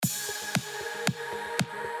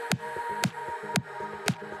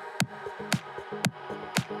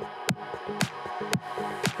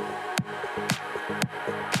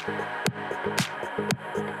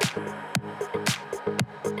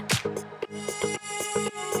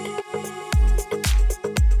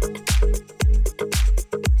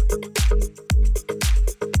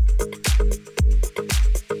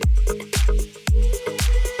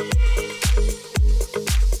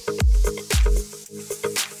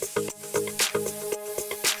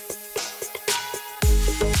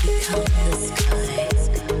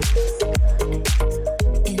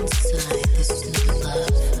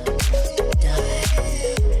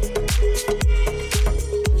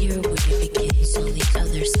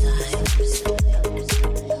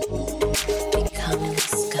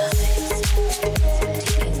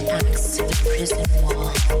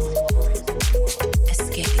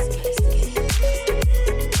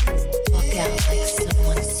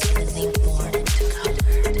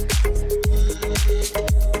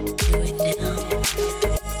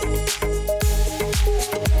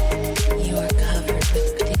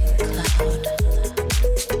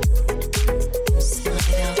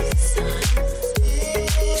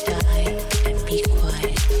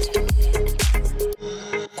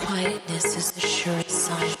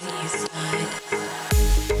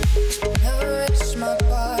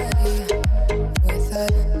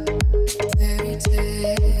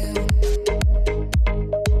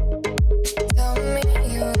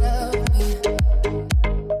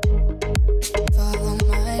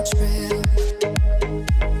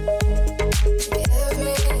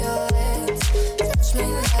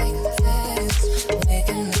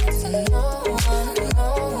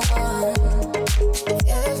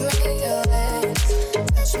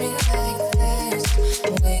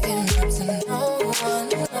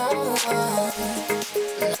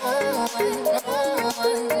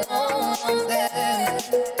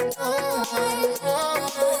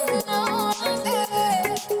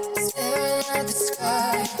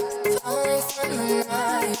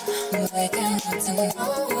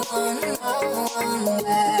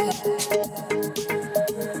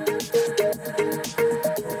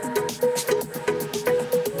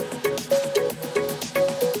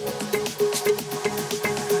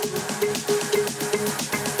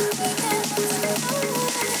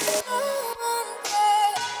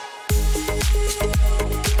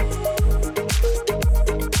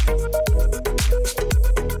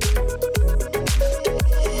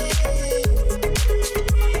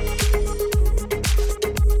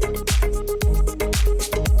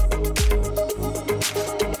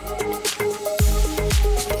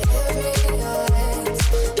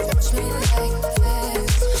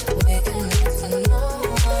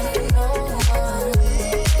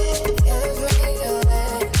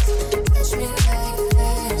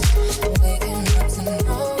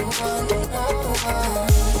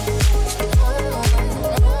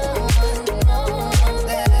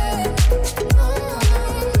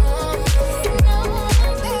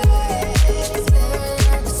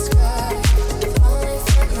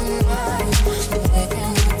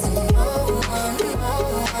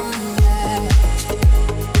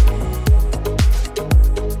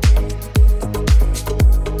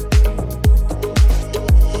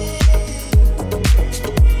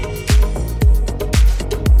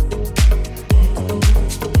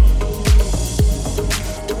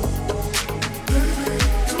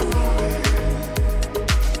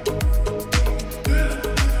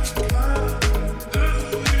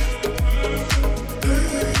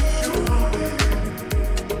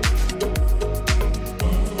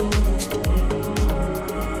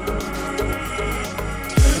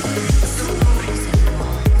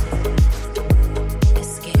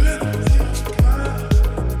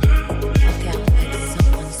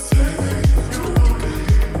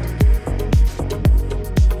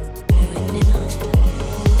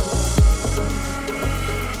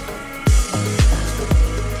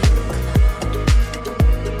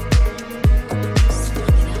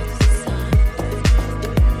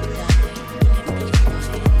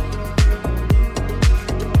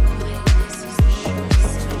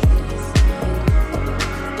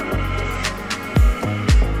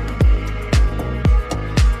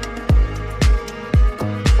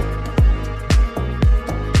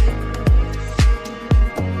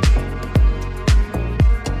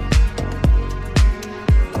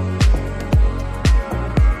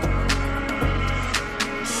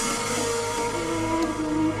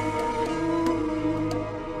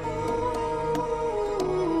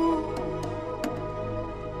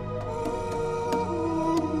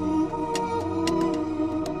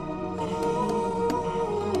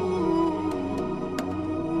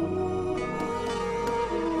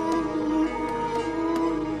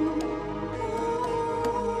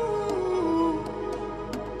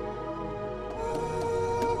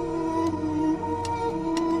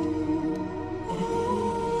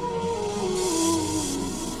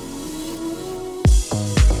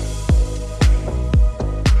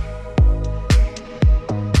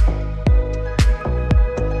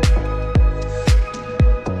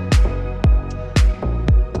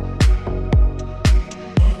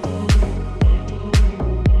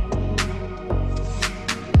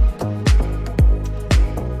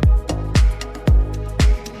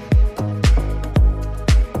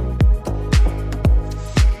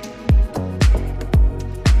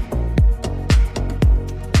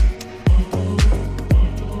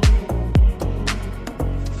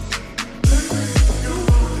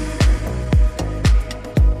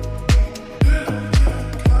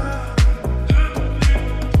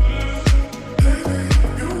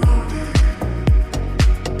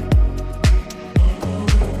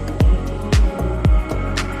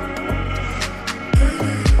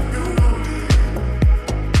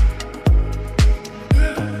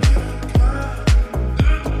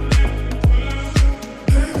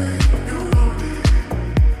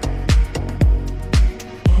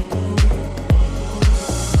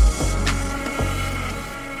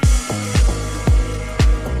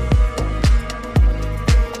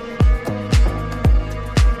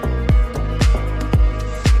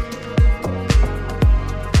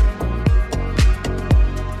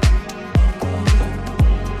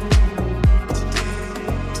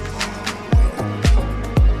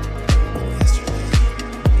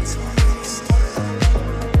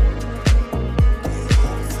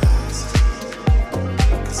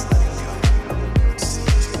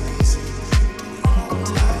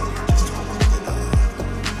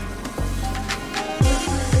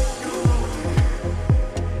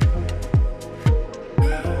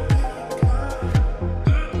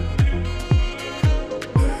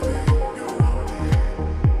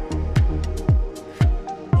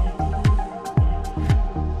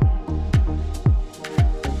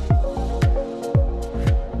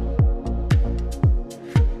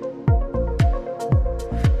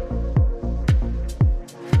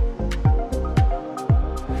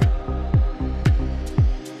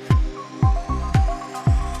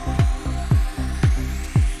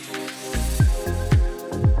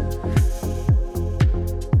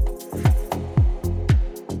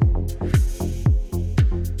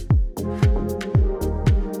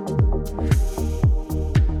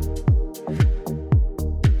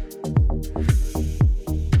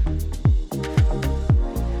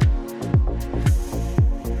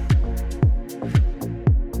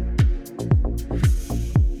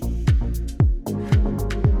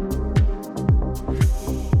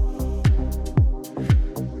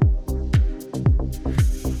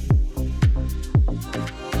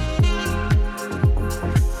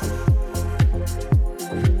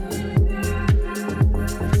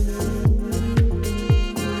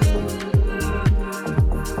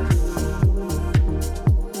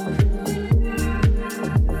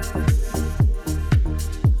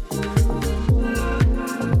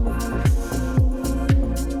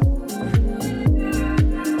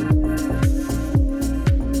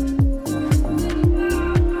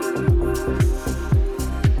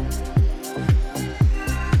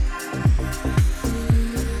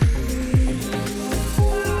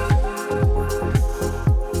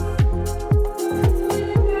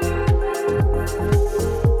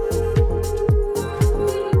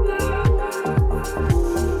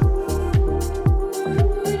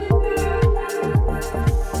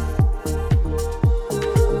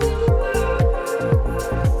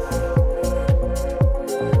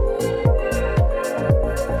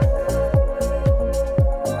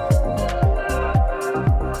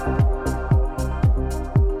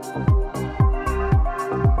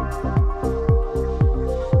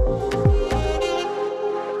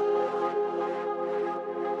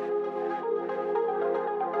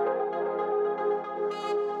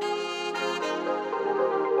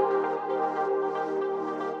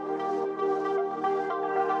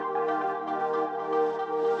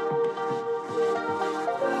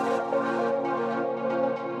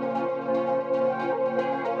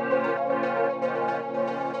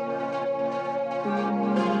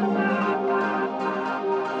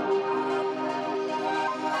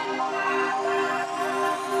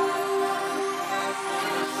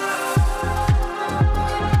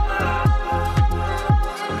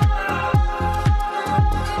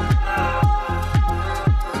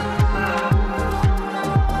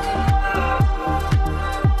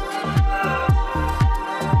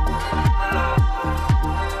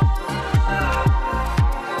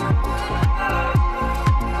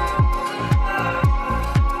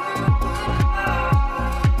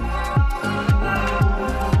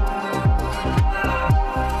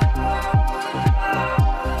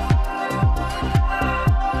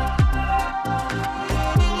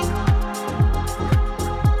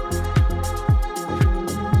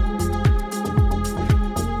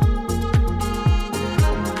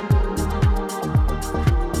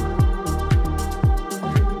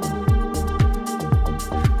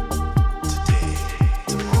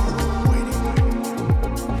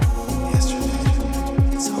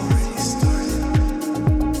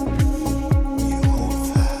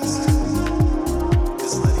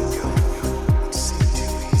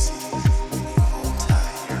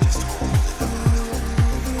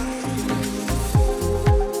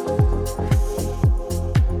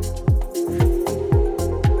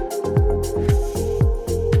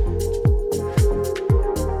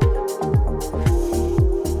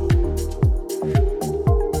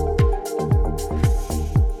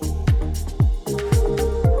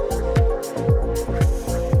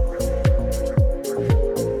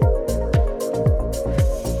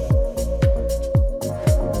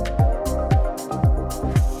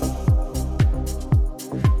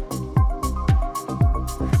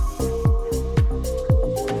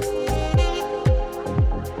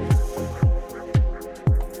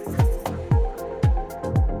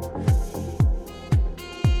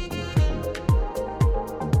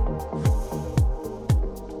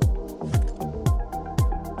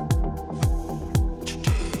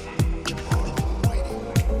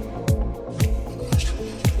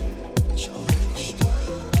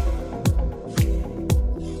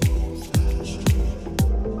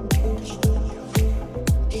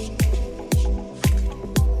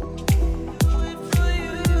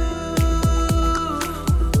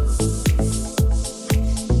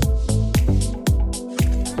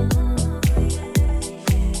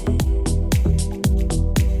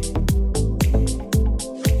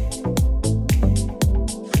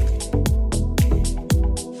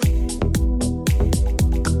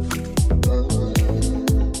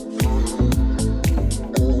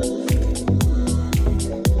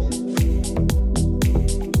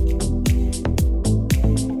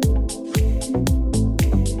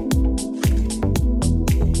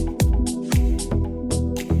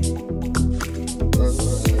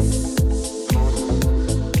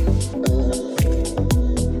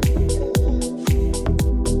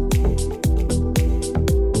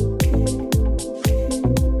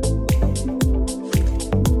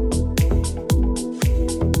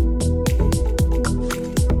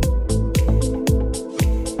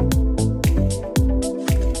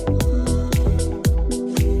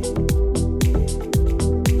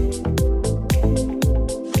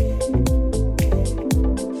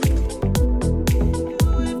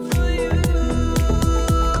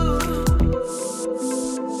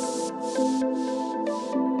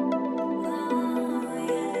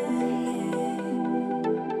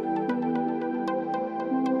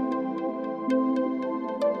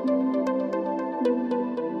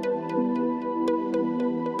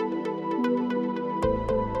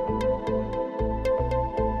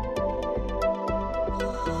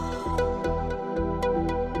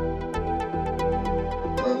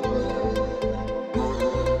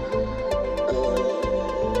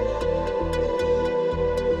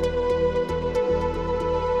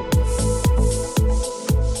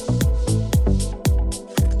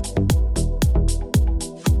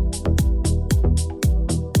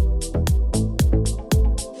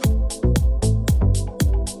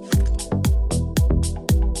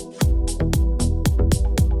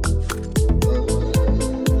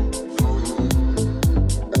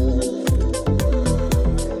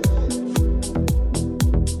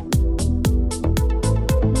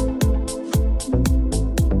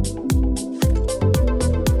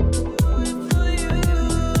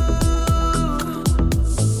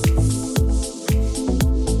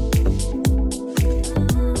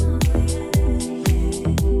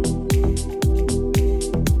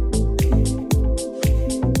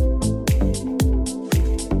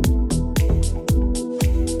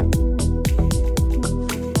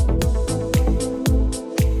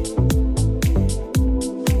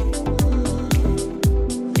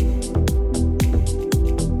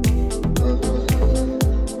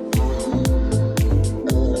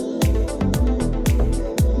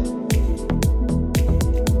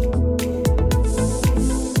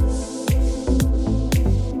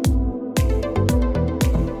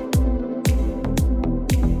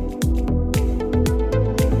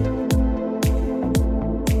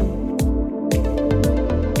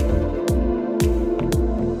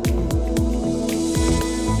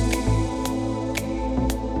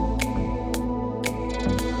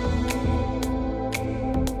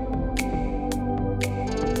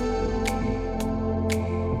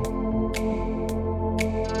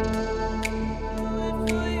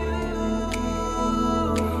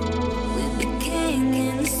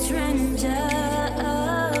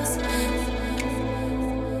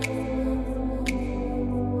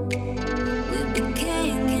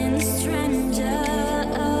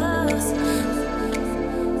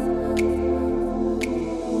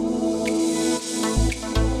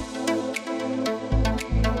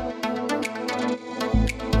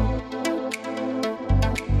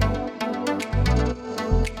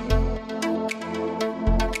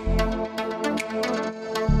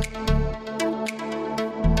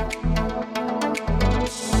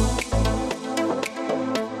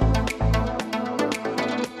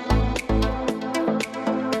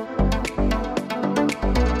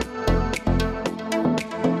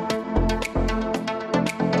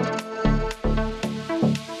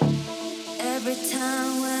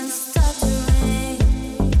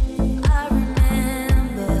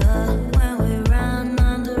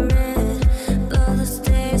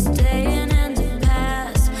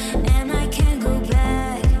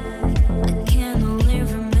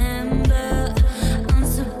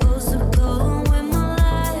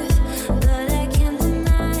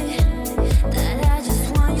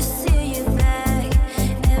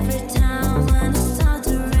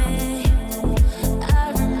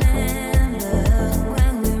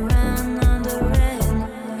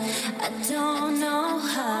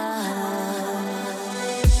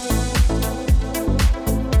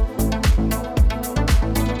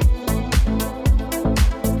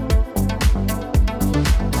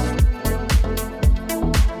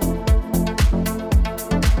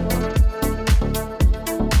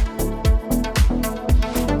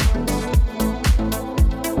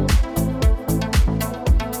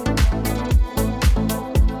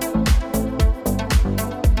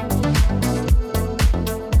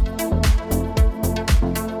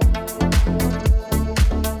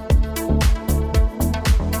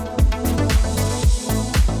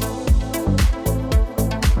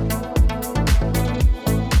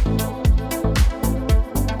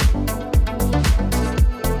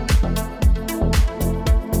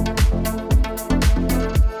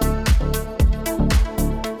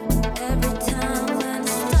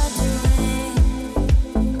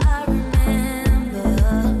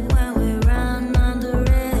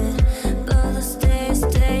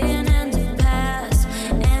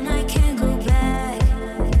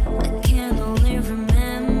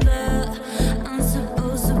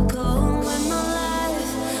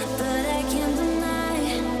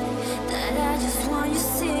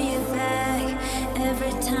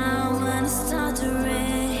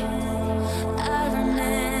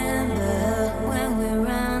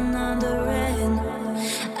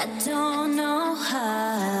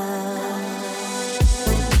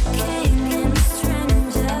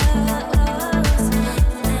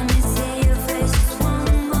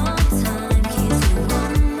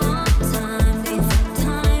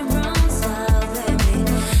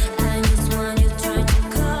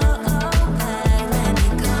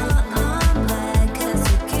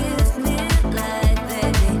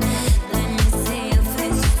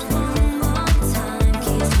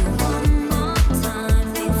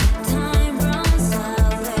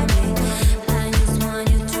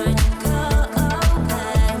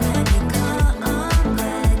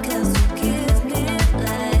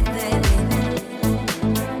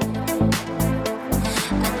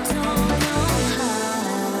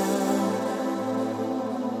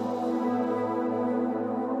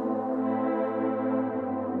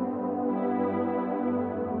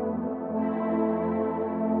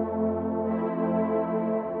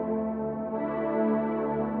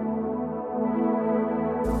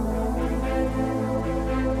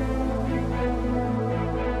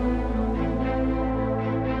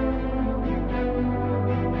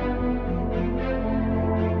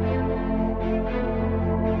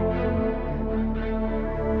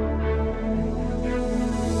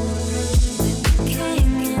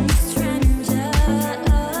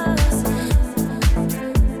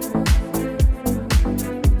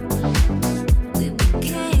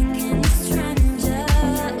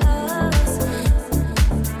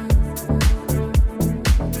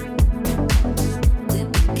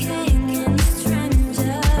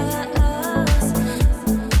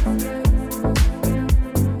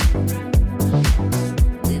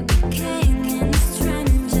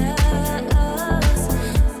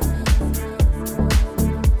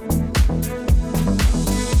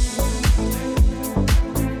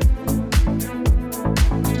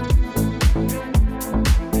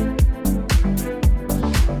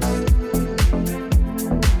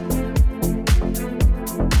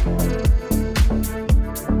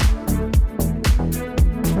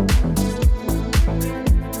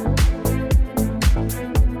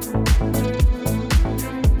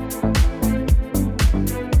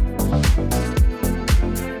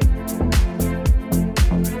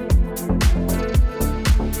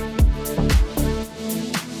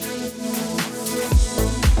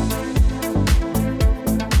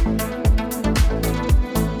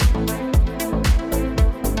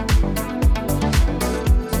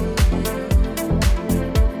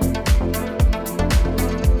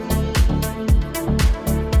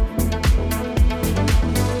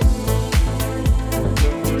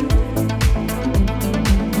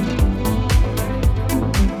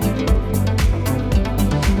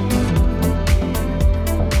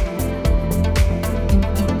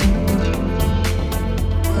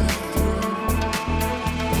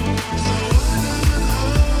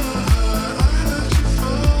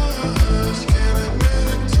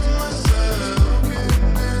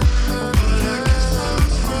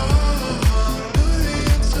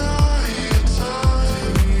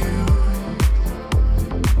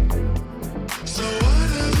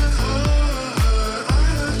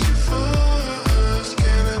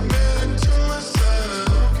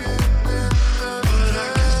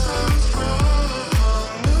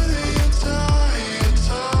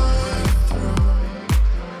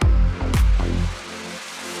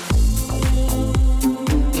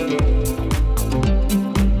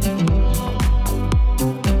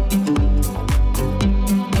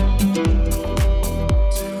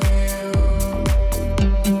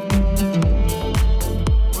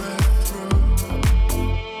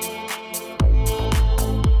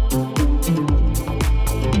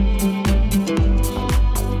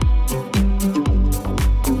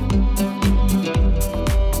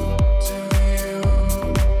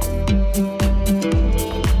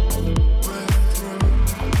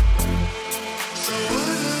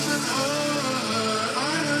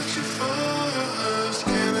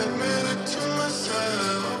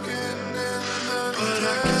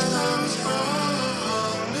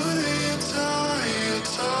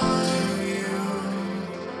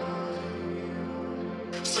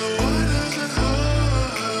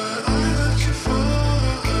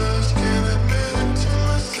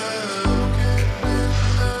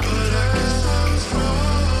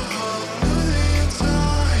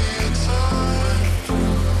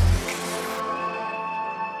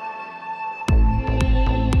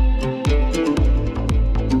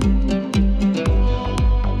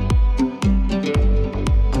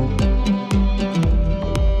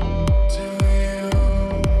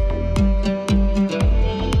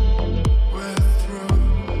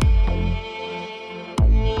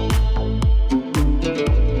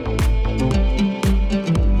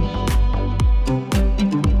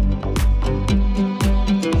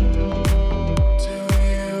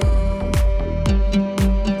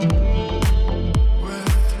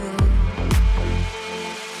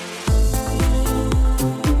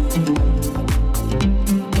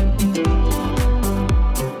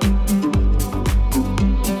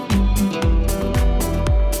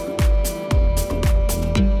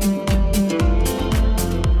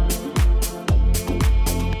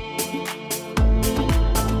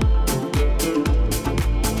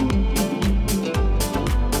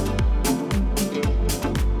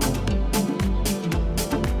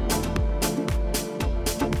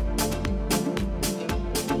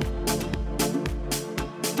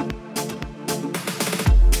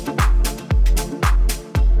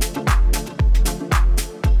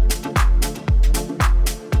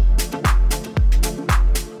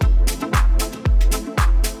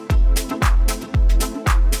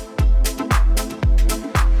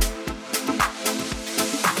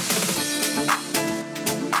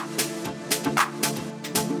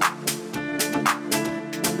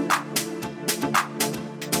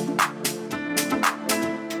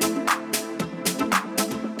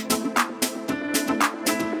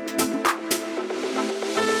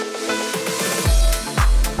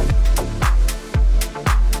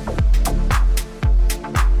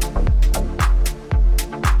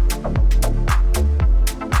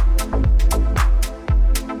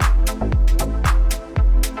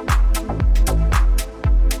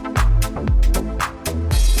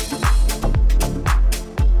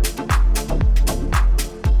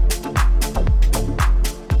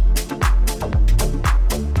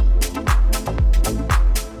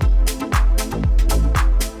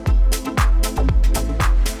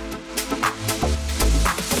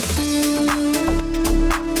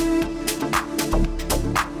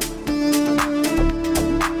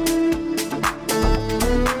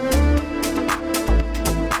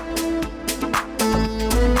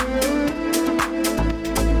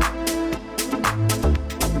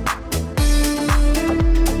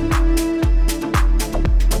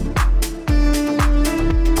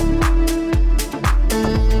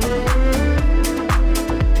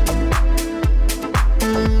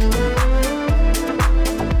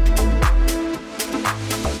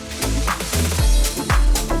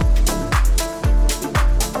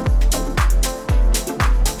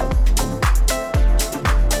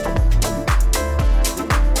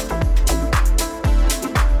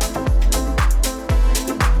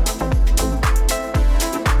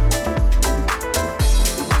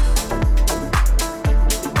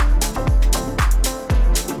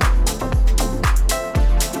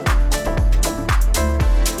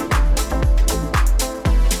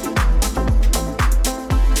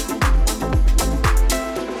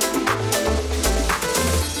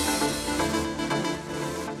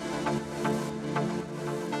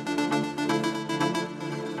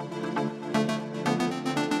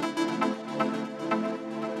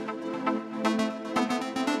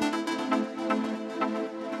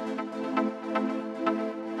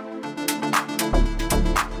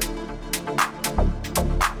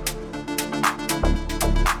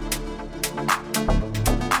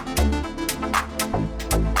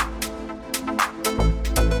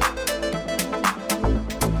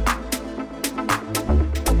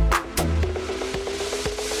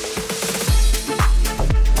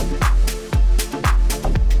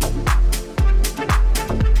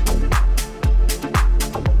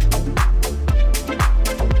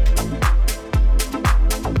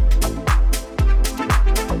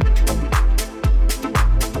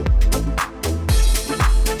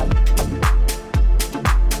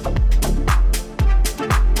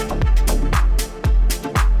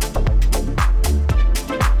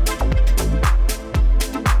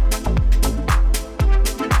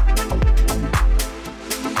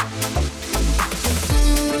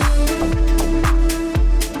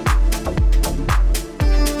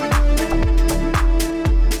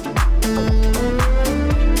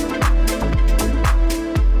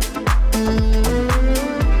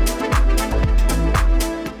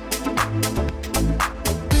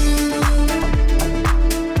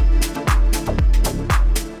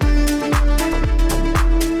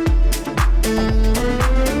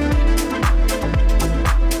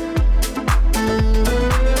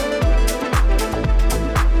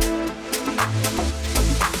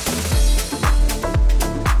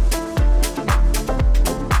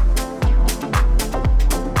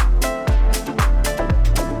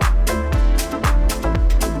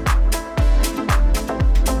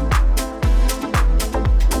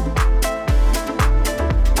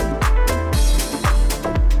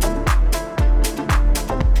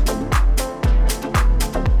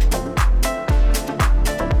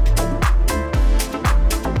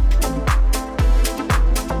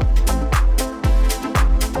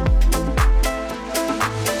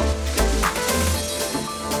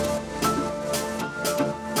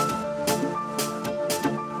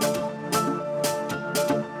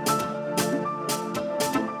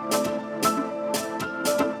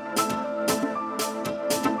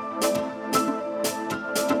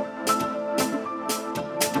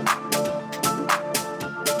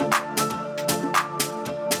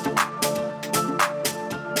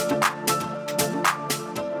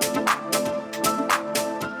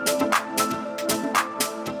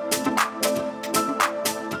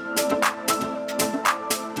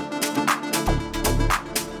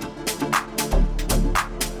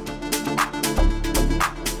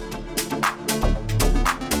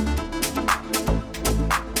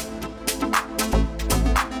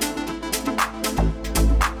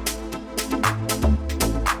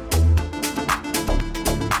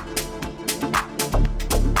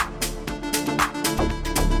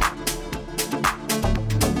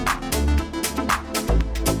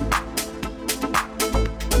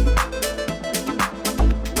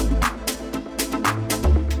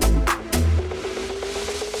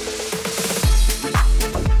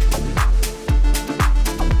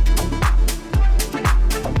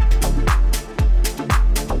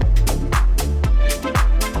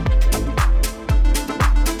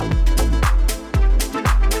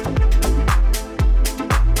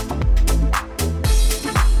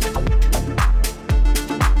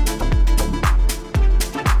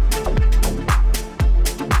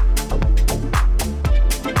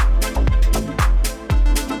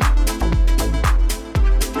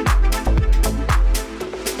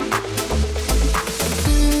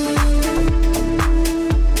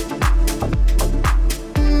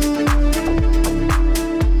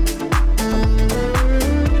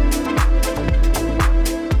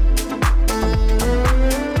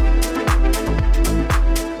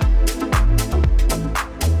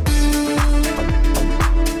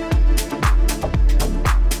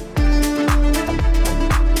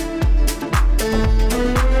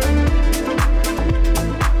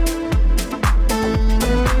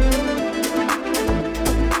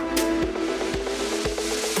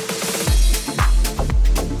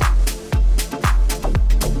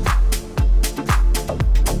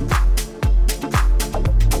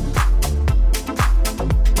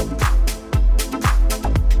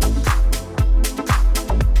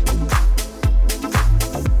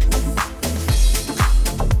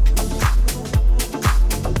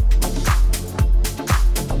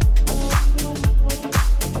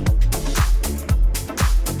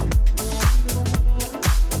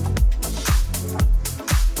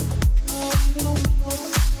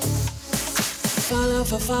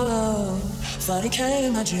follow, 40K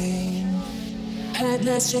in my dream.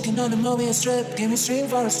 Headless chicken on the movie strip, give me stream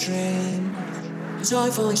for a stream.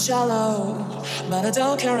 Joyfully shallow, but I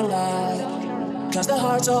don't care a lot. Cause the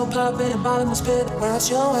heart's all popping in bottomless pit where I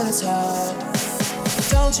chill when it's hot.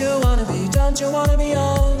 Don't you wanna be young?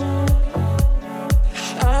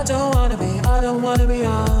 I don't wanna be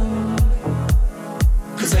young.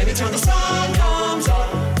 Cause anytime the sun comes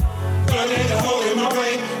up, burning a hole in my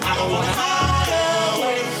brain, I don't wanna hide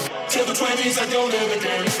away. Till the 20s I don't live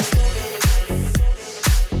again.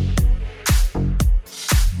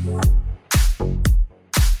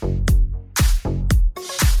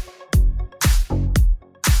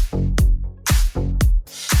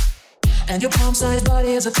 And your palm-sized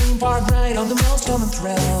body is a theme park ride on the most common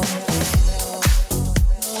thrill.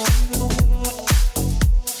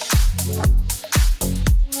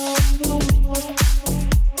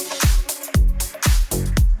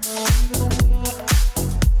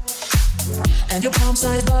 And your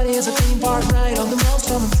palm-sized body is a theme park ride on the most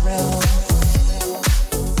common thrill.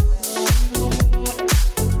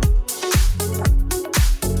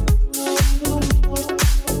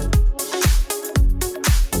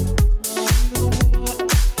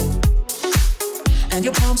 And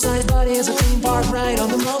your palm-sized body is a theme park ride on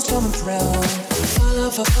the most common thrill.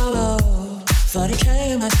 Follow,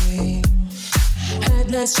 40K in my dream.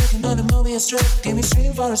 Headless chicken on the movie strip, give me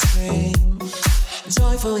stream for a stream.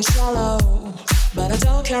 Joyfully shallow, but I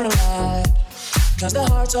don't care a lot. Cause the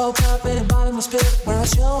heart's all popping in bottomless pit where I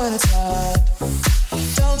chill when it's hot.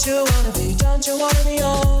 Don't you wanna be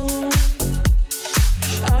young?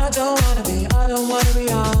 I don't wanna be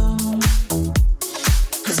young.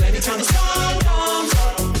 Cause anytime the sun comes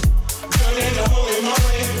up, burning a hole in my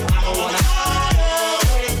brain, I don't wanna hide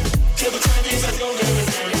away. Till the 20s I don't live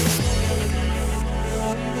again.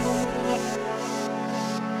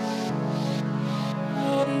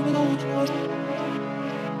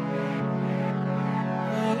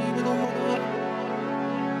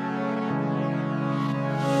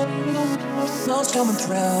 Most common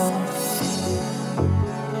thrill.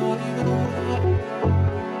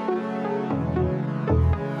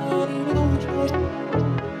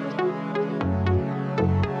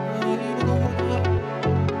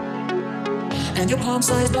 And your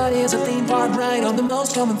palm-sized body is a theme park ride on the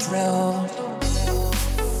most common thrill.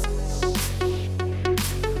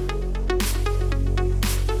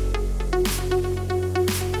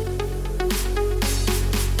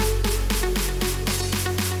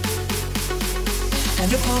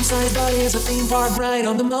 And your palm-sized body is a theme park ride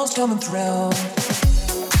on the most common thrill.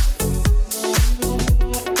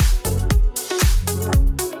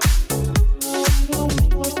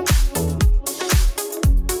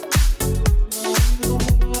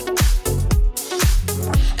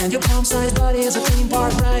 And your palm-sized body is a theme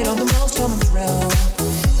park ride on the most common thrill.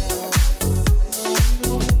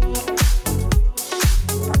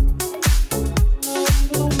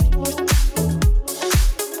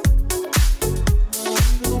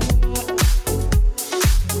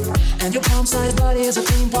 And your palm-sized body is a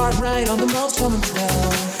theme park ride on the most common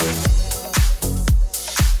thrill.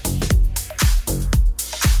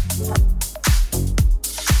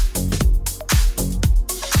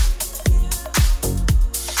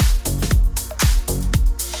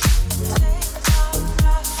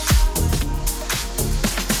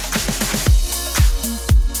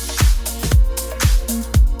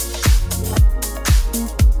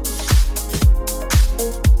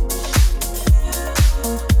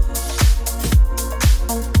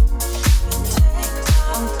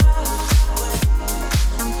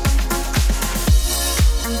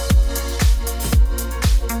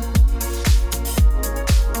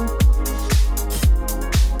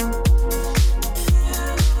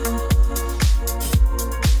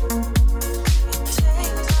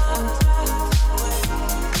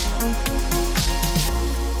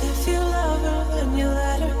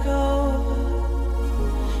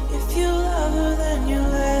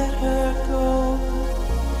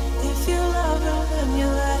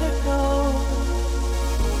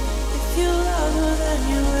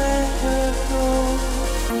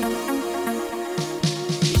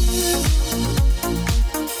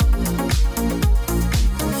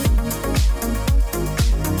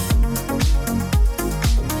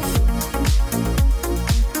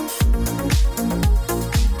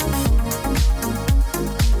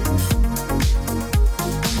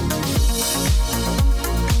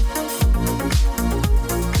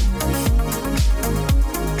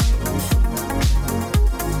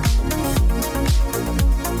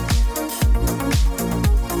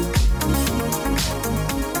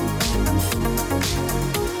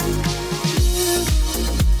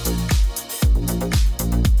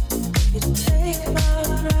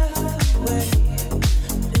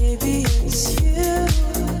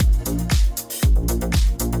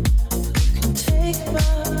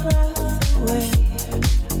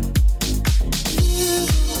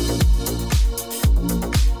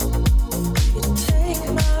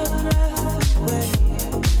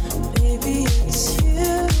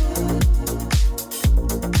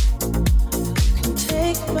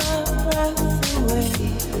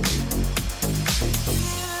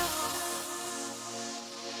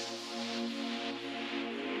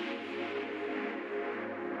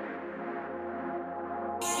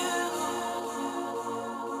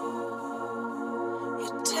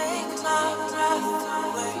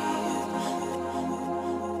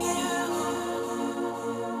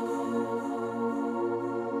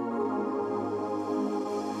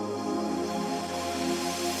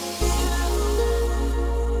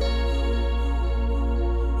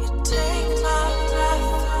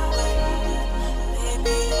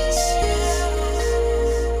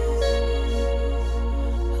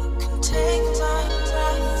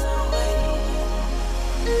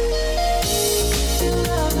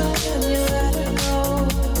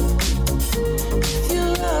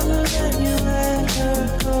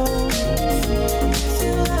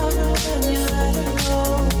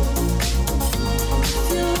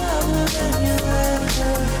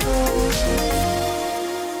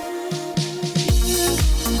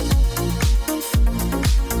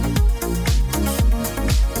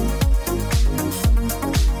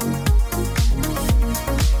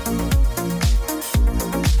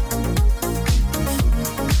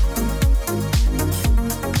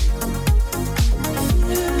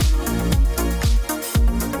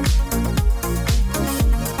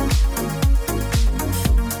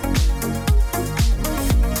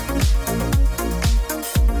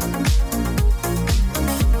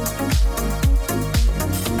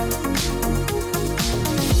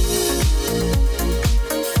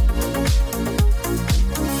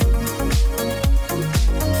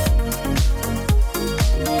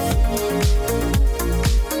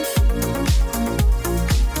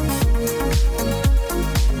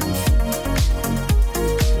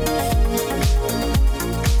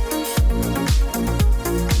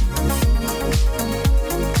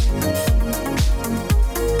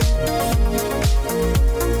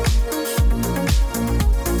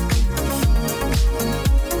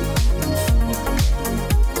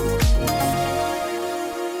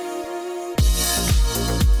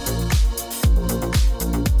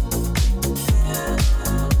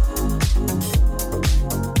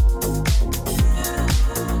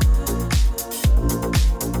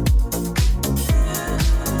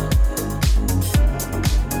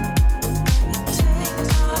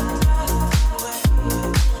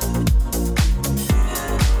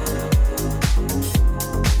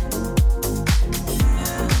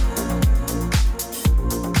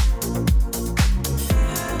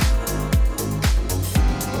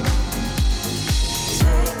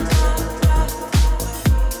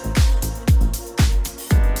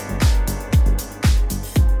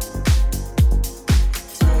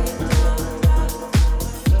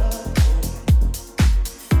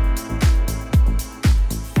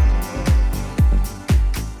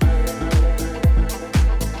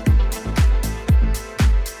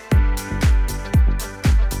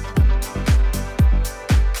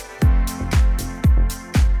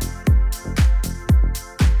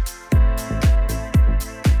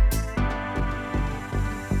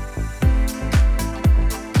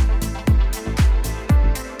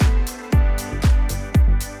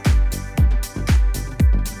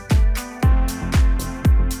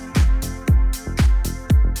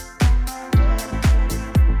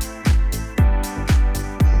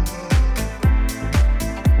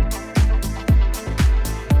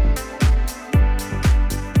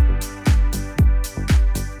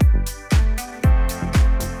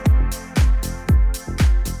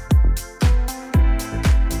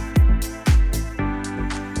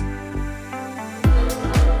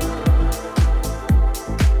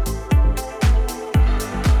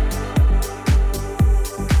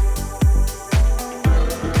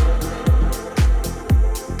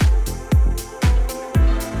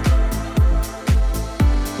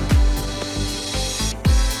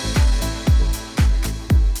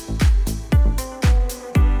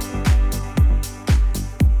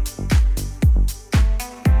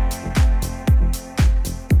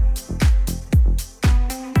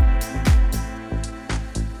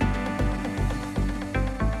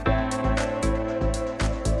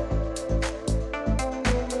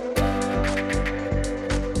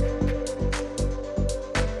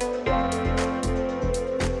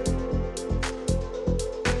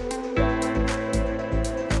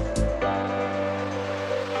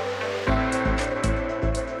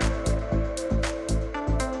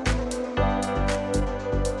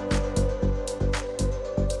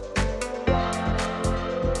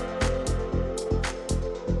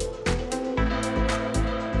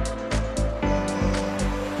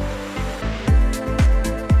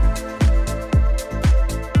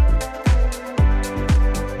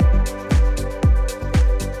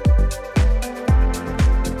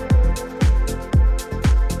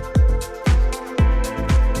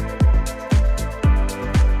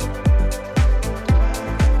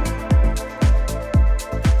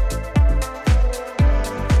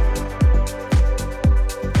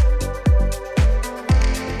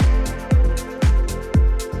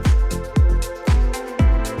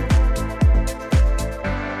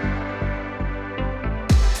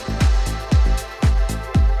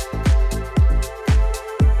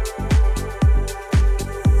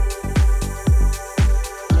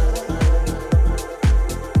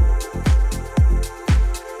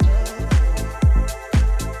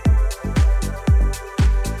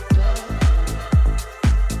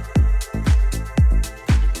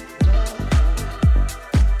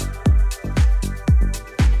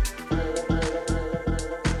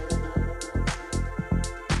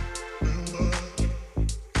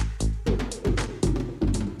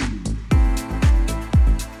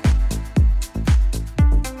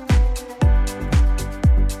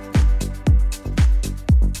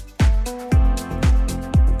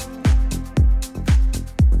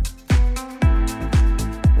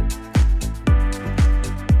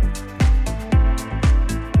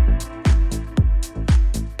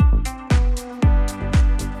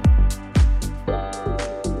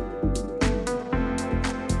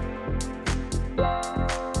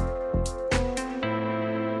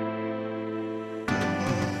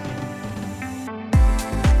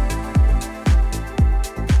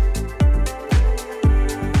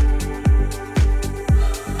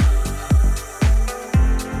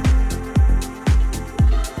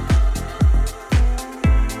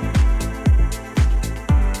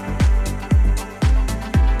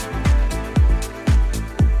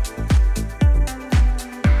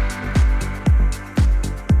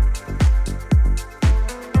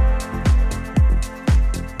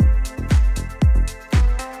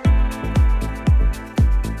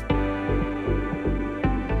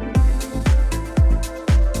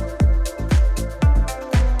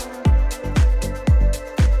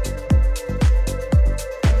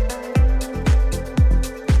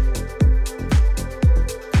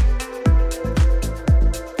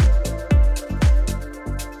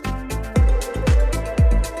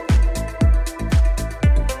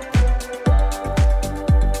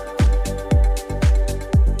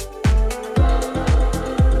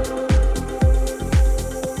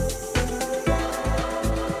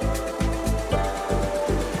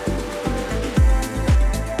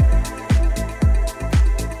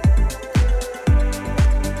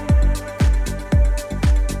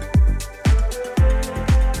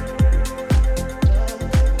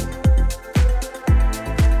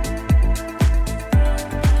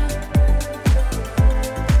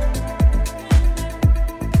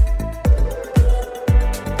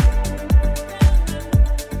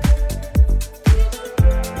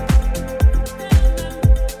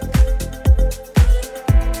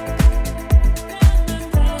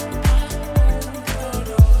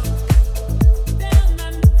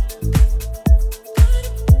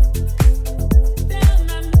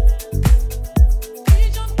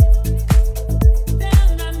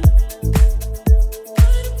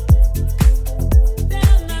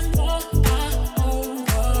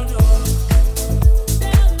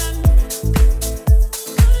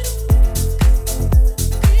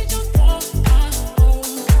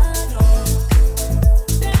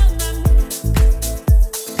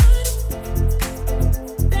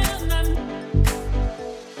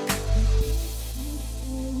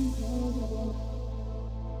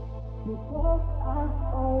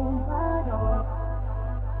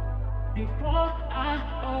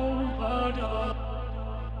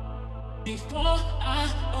 before I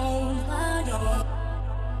overdose.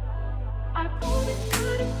 I put it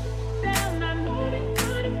down, I know it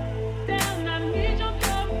down, I need your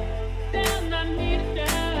love, down, I need it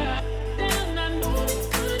down, down, I know it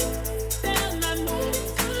down, I know it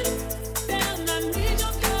down, I need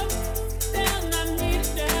your love, down, I need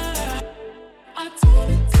it down. I told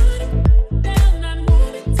it down, I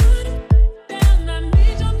know it down, I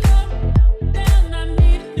need your love, down, I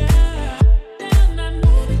need it down, down, I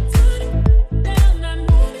know it down, I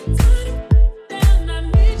know it down, I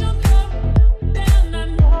need your love, down, I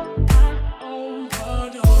know I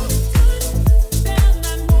overdose. Down,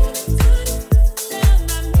 I know it down,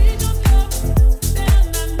 I need your love, down,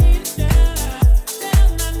 I need it down,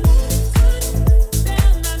 down, I know it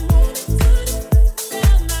down, I know it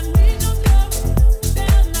down, I need your love,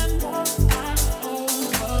 down, I know I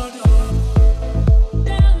overdose.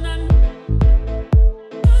 Down, I know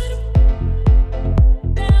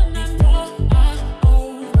down, I know I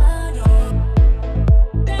overdose.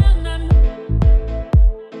 Down, I know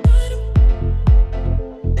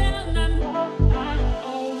down, I know I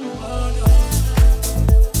overdose.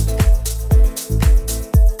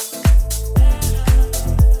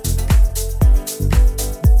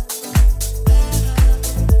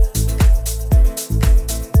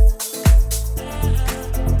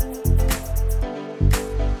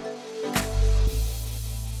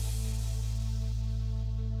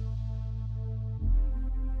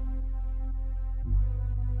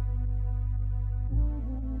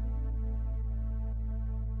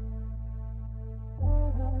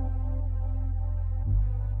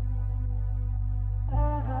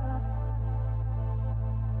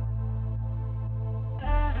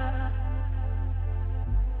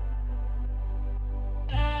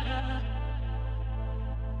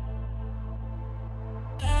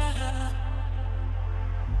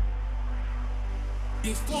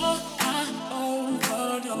 Before I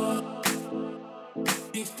overdose,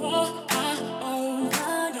 before I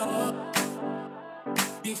overdose,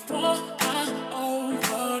 before I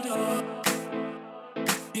overdose,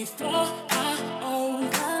 before I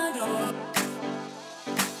overdose,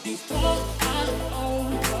 before I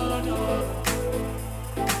overdose,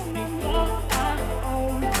 before I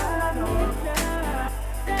overdose,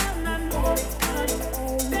 down, I know it's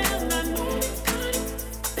down, I know it's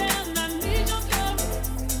down, I need your love,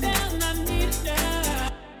 down, I need it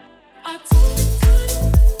down. I told it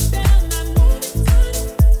down, I know it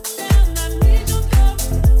down, I need your love,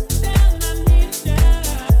 down, I need it down,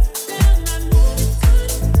 down, I know it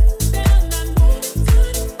down, I know it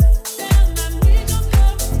down, I need your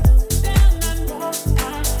love, down, I know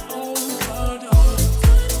I overdose.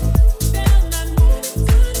 Down, I know it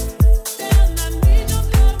down, I need your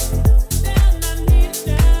love, down, I need it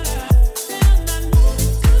down, down, I know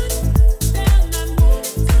it down, I know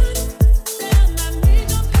it down, I need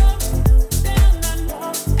your love, down, I know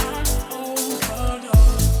I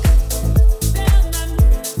overdose. Down, I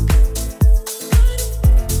know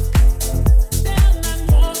down, I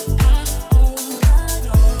know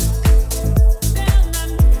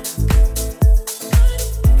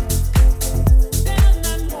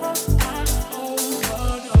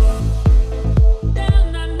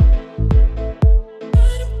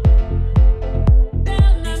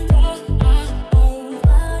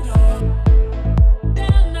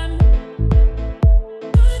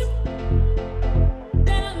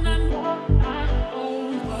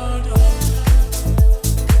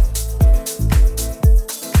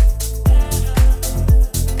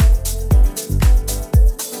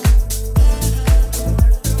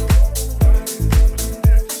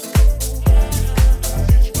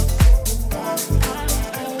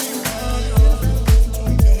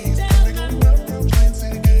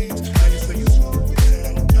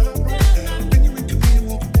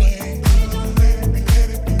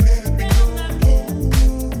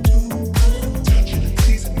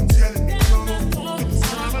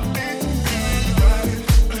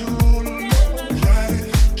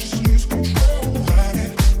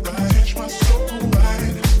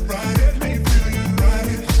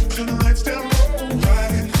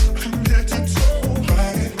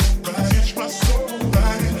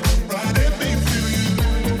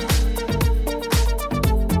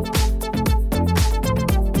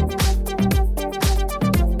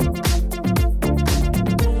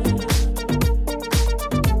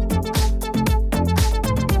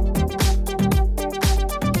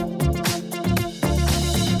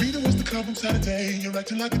Saturday, you're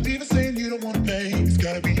acting like a diva saying you don't wanna pay. It's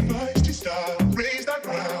gotta be your feisty style, raise that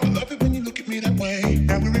ground. I love it when you look at me that way.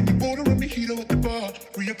 Now we're in the border and mojito at the bar.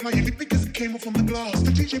 Reapply your lip because it came off from the glass.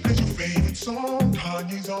 The DJ plays your favorite song.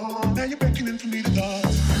 Kanye's on. Now you're beckoning for me to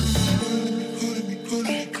dance. Pulling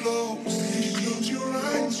me close. Close your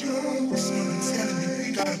eyes, someone's telling me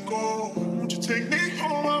we gotta go. Won't you take me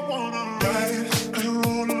home? I wanna ride it. I don't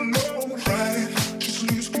roll alone. Ride it, just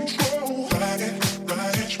lose control. Ride it,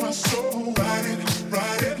 catch my soul. Ride it,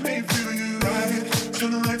 let me feel you. Ride it,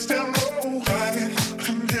 turn the lights down low. Ride it,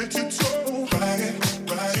 from head to toe. Ride it,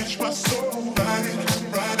 catch my soul. Ride it,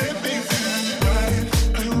 let me feel you. Ride it,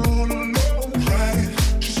 I don't roll alone. Ride it,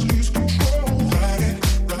 just lose control. Ride it,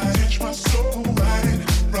 catch my soul. Ride it,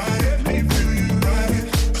 let me feel you. Ride it,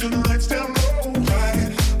 turn the lights down low. Ride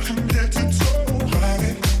it, from head to toe. Ride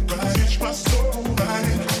it, catch my soul. Ride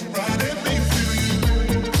it, let me feel you.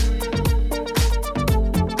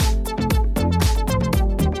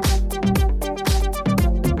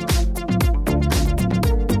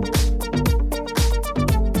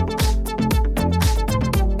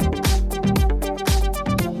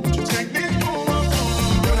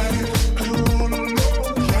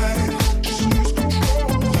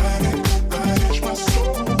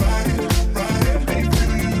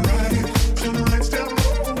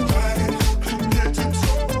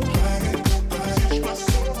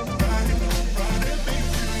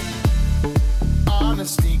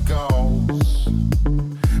 Honesty goes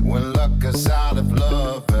when luck is out of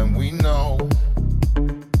love, and we know.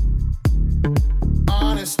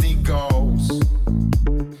 Honesty goes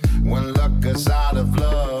when luck is out of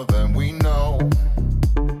love, and we know.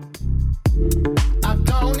 I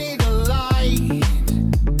don't need a light.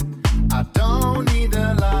 I don't need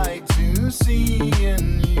a light to see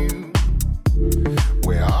in you.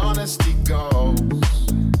 Where honesty goes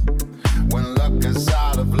when luck is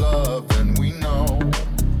out of love, and we know.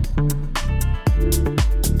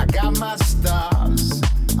 I got my stars,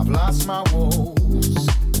 I've lost my woes.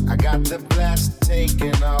 I got the blast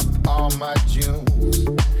taking up all my jewels.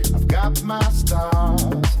 I've got my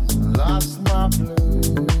stars, lost my blues.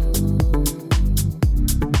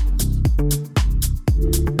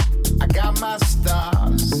 I got my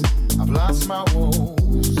stars, I've lost my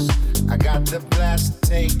woes. I got the blast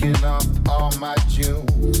taking up all my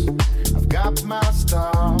jewels. I've got my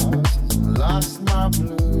stars, lost my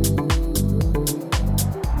blues.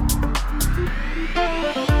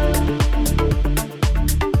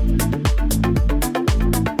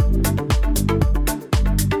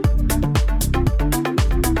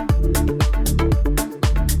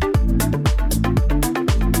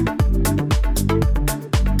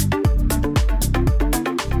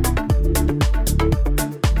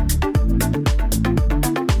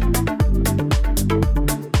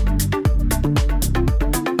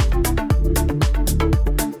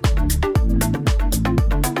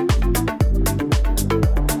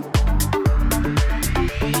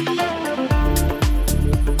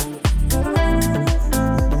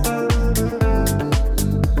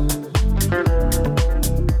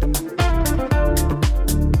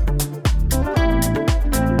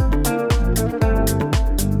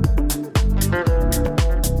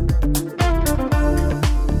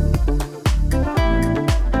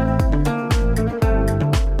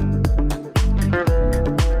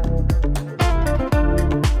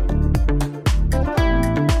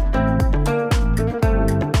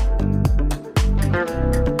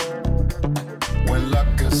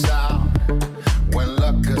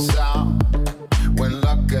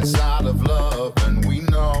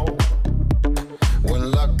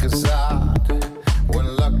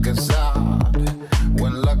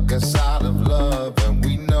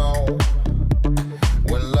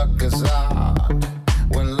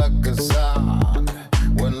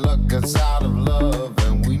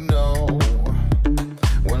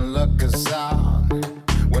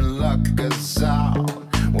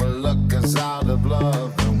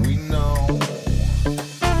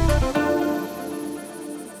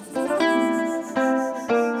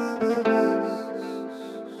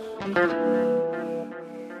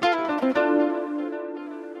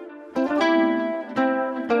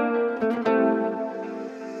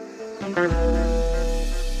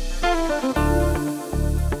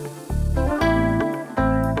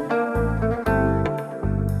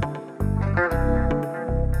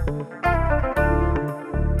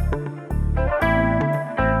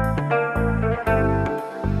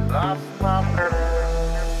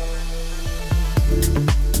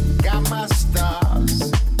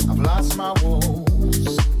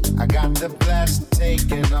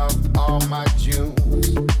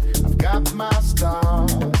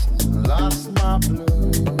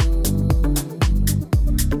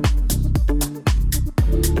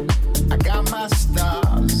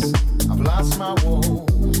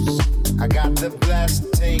 I got the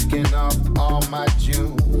blessed taking off all my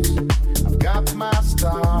jewels. I've got my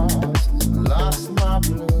stars, lost my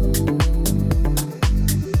blues.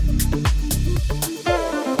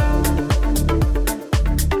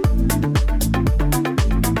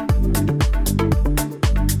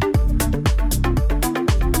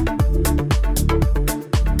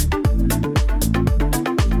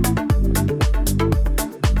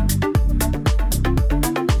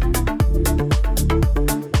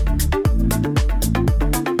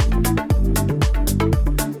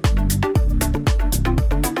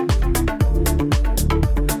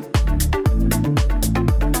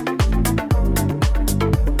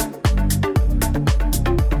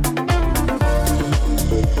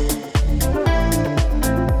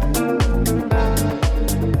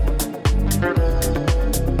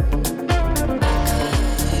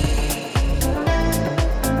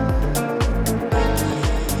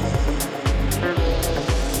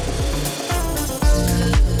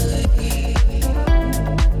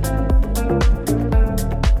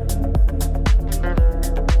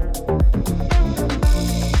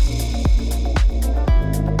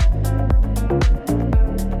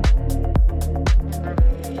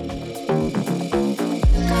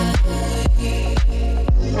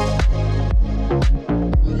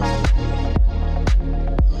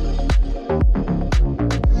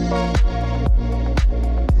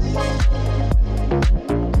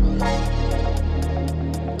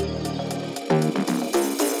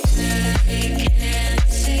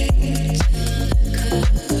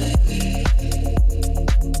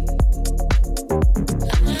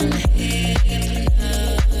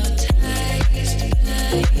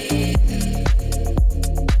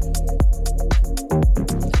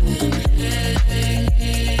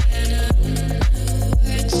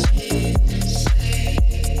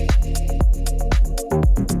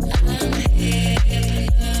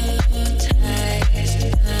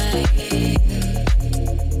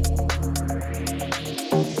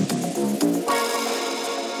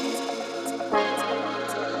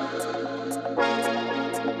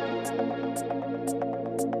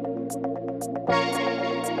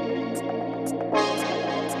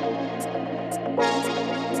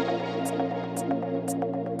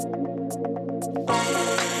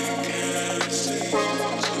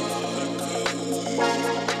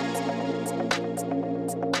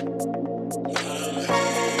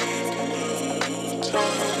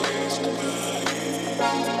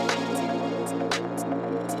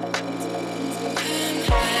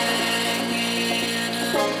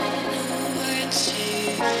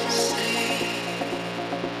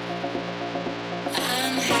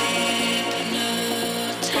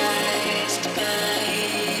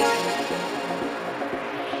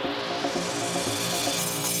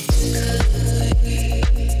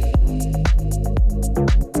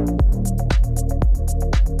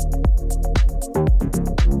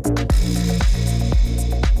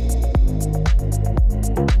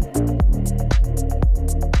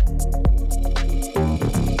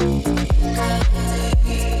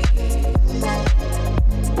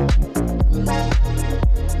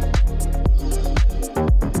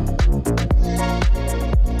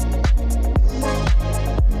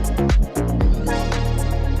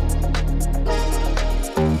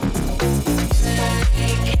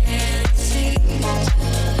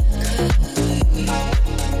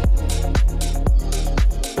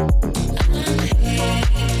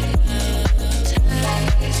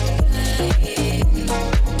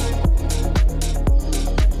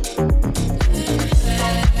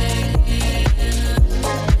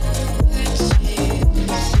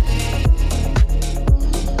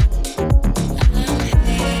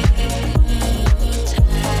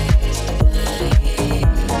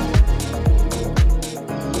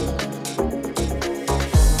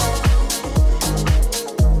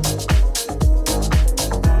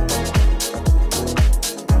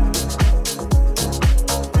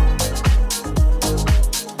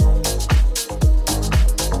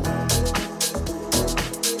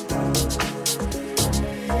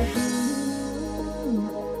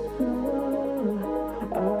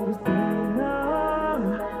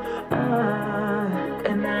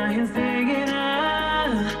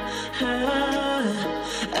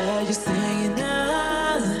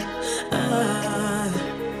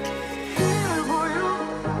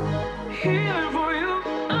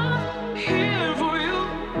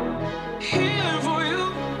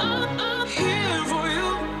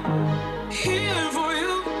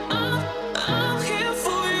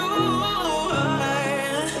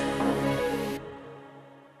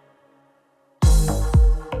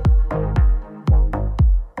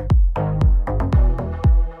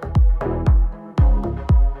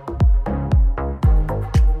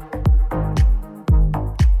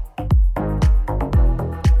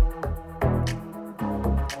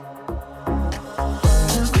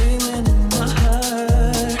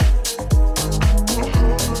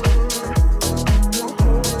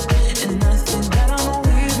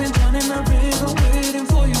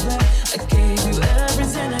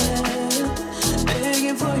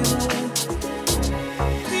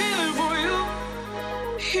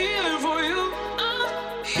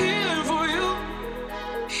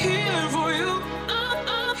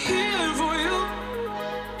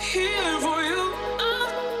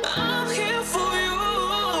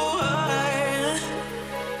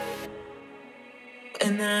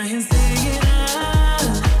 I can say it out.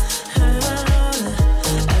 I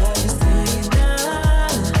can say it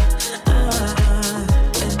out.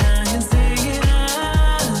 And I can say it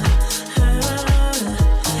out. I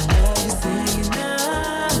can say it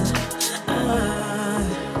out.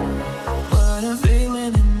 What I'm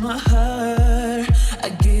feeling in my heart. I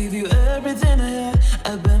gave you everything I had.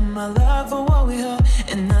 I bet my life for what we had.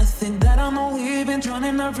 And I think that I'm not leaving,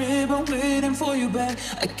 drowning a river, waiting for you back.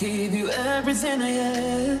 I gave you everything I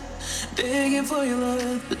had, begging for your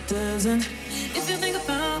love, but doesn't. If you think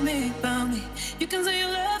about me, you can say you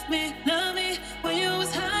love me, when you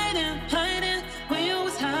was hiding, when you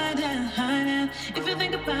was hiding. If you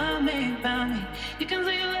think about me, you can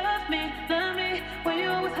say you love me, when you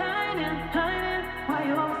was hiding, when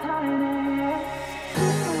you was hiding.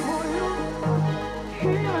 Here for you,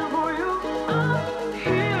 here for you,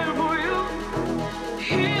 here for you,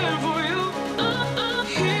 here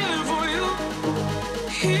for you,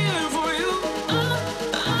 here for you,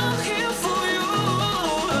 I'm here for you.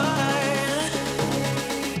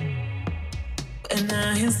 And I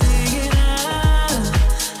can say it out.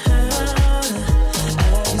 I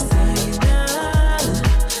can say it out.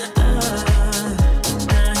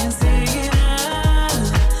 I can say it out.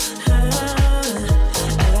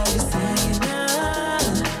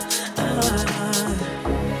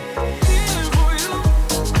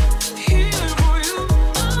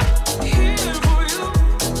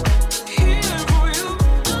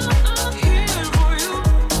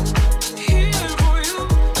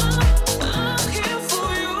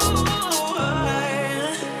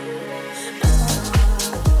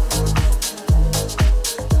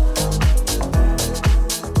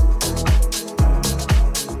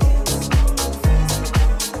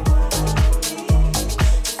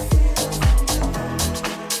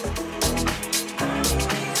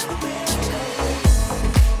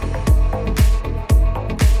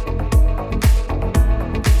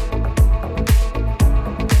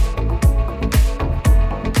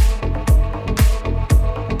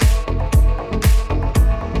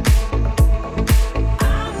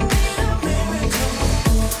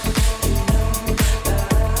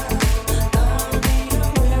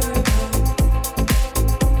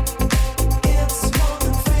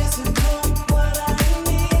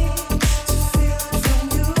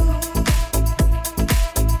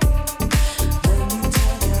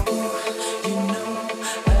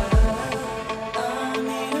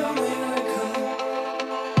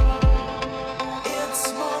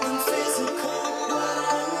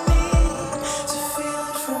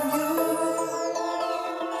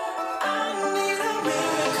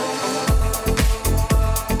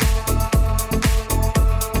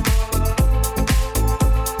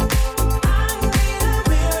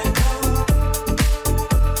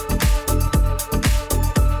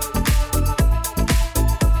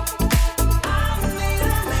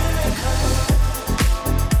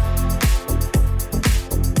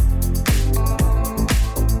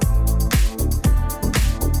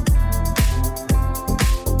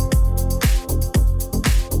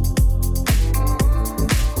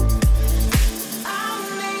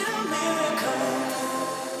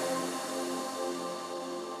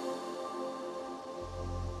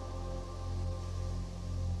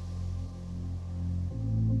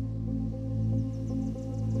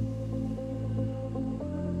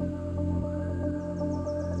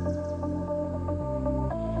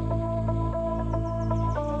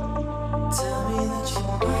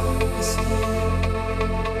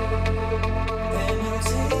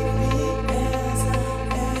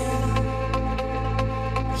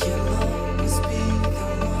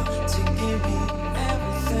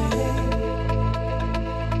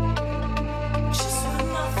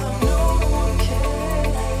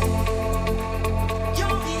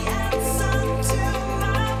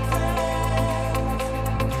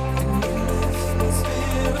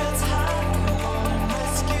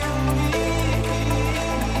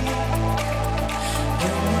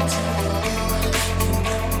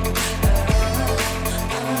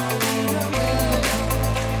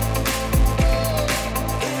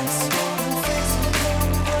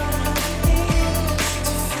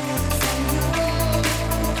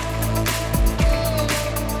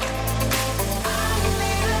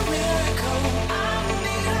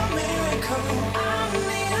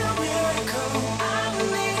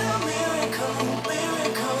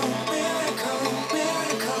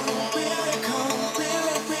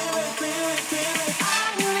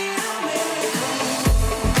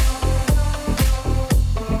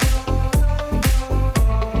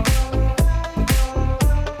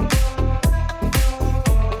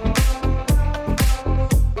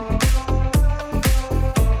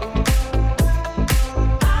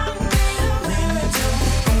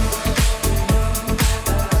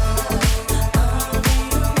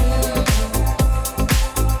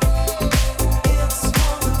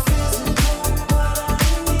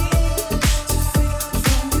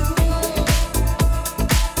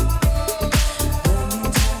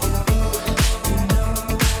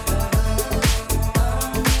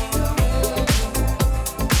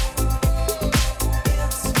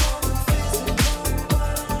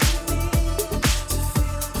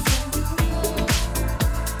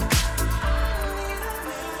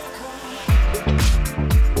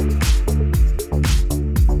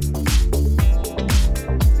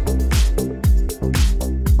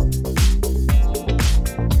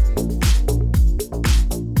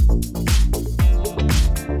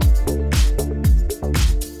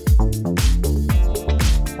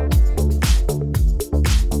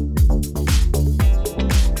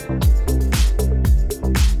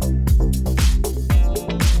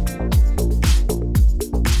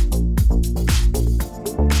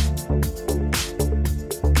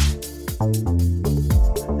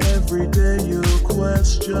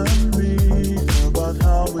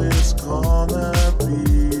 it's gonna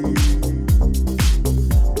be.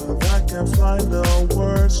 But I can't find the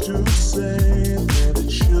words to say that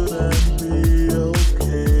it shouldn't be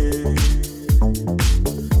okay.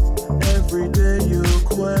 Every day you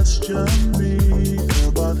question me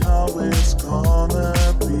about how it's gonna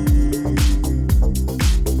be.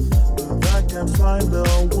 But I can't find the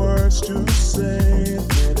words to say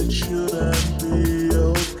that it shouldn't be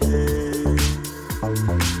okay.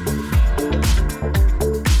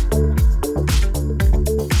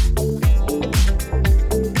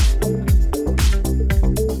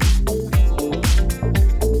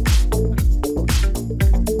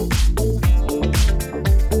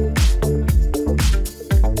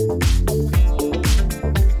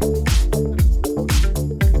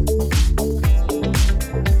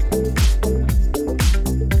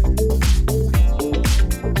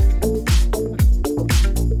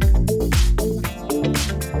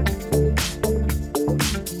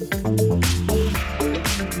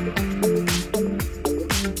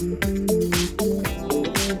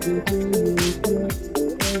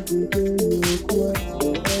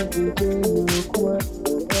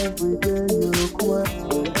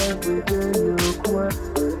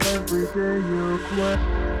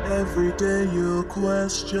 Every day you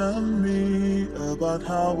question me about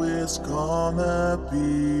how it's gonna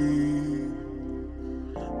be.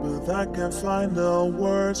 But I can't find the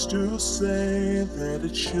words to say that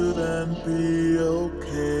it shouldn't be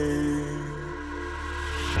okay.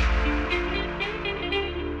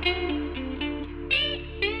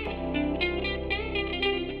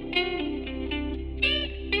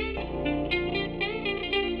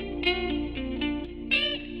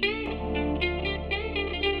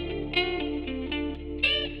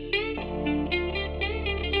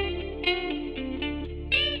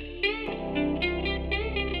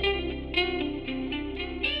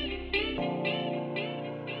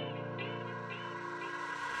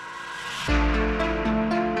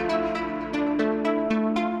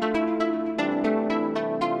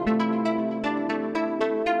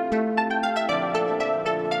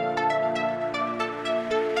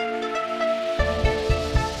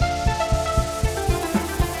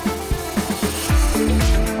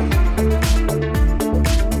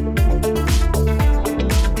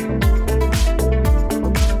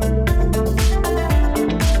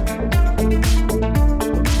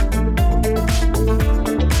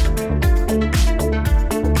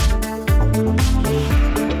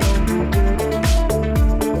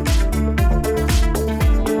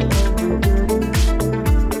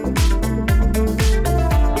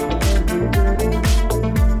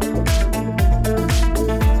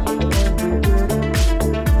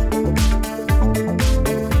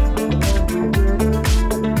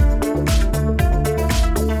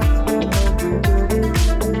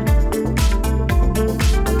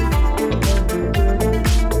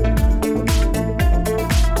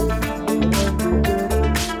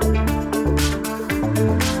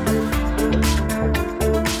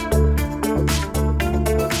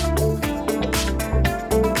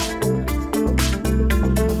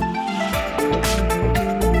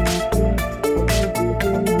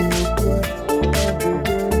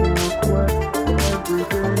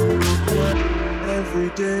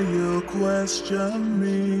 Question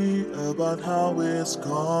me about how it's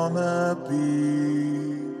gonna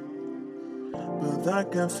be. But I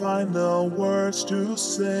can't find the words to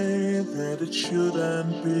say that it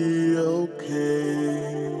shouldn't be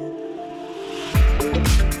okay.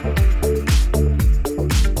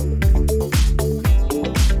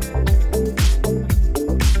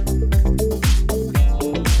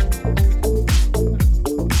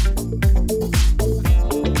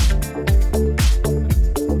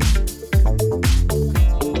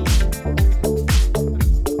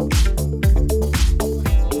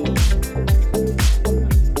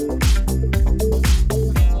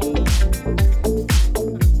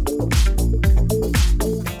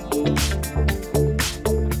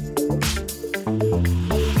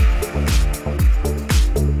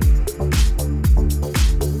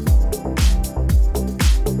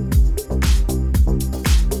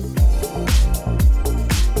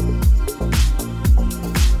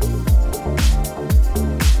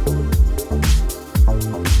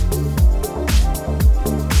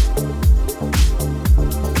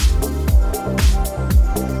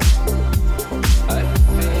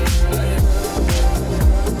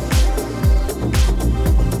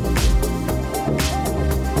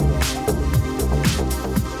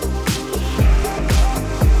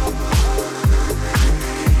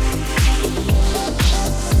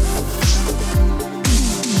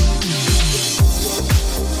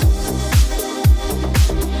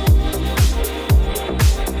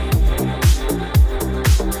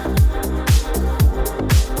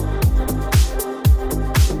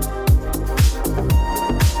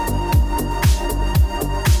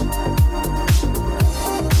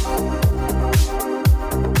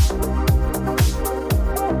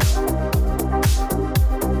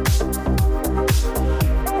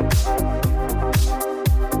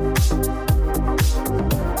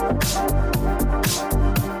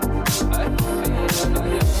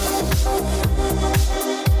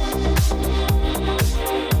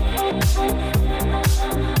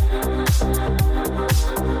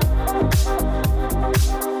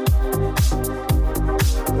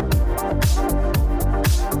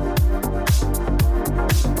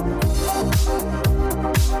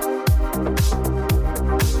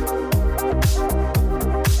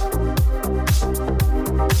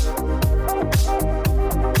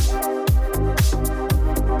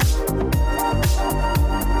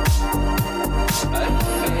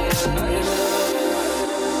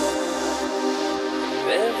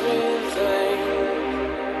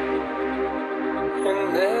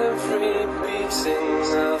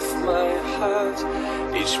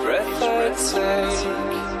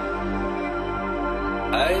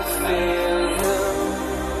 I feel you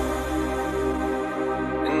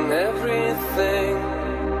in everything,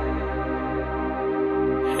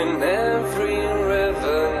 in every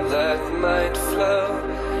river that might flow,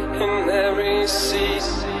 in every seed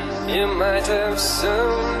you might have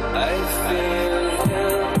sown. I feel you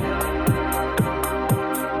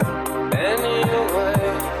anyway,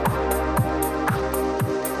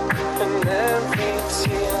 in every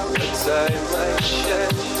tear that I might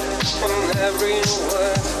shed, in every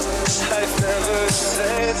word I've never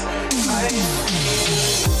said. I feel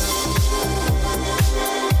you.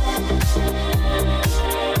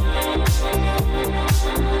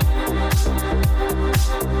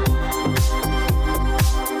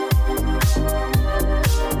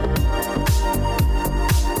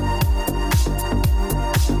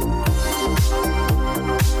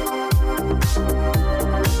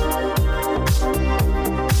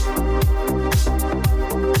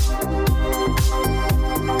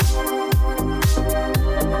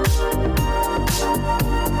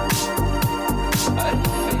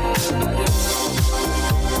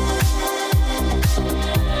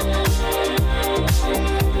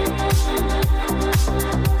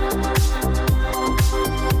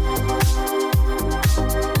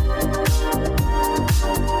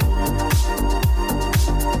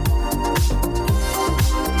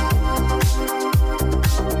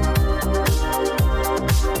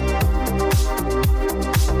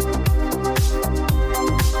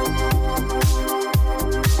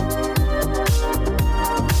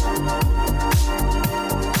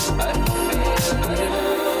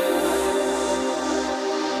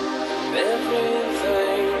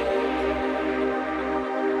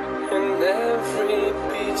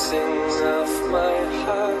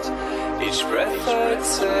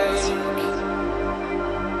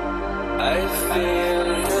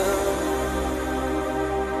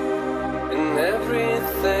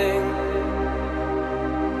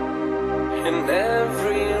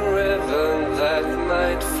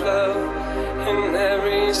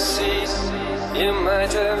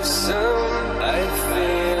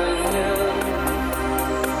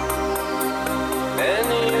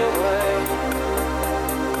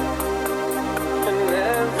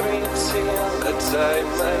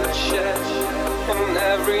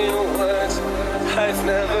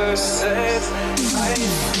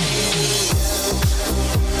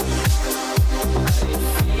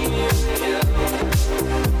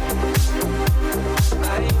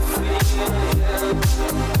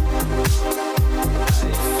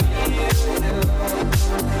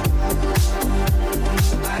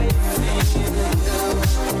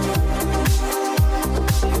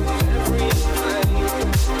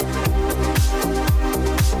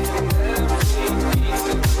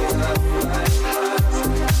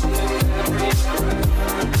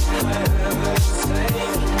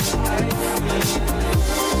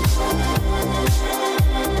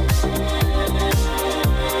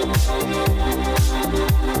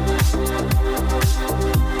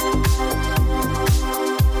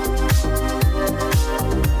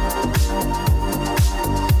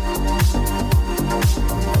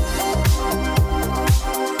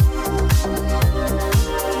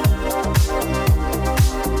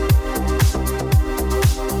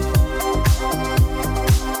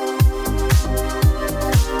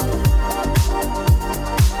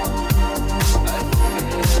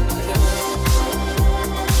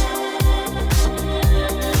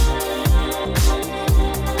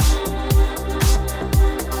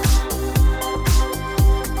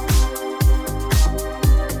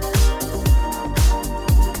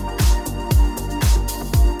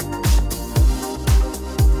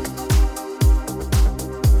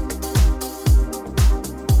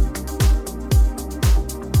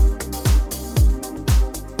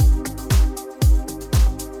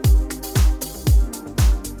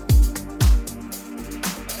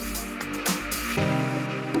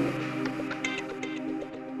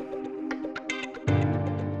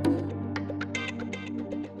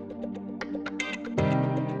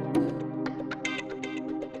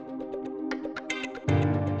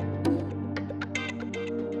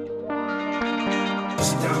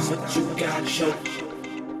 What you gotta show.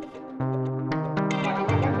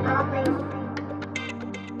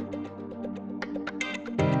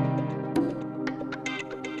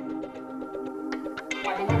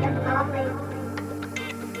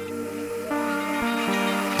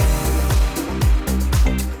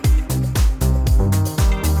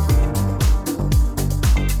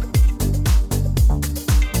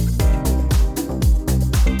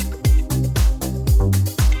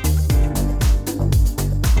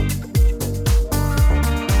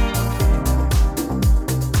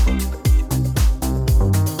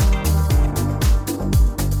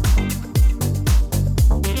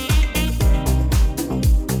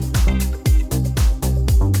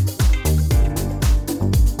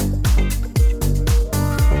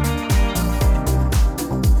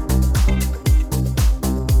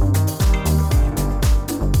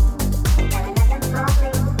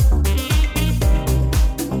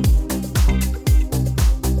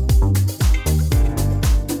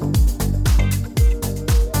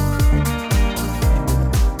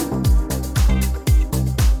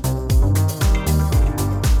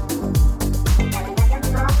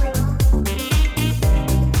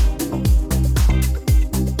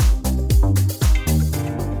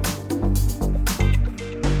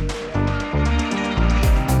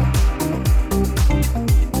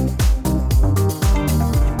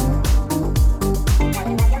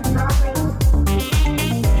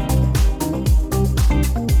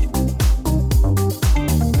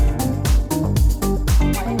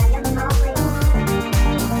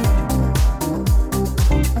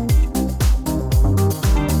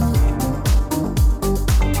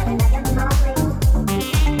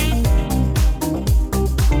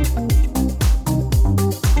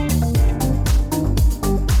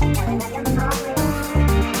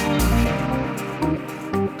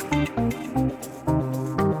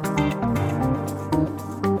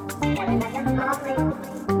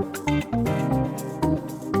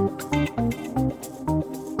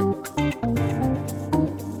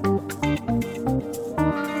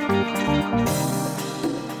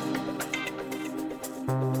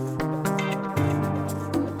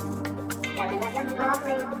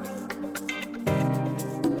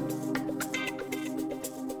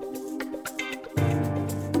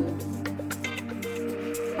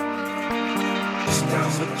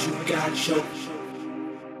 you got, yo.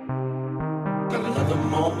 Got another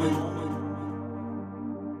moment.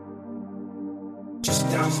 Just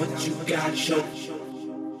down what you got, yo.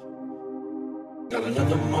 Got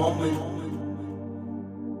another moment.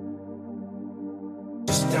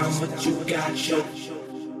 Just down what you got, yo.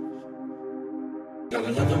 Got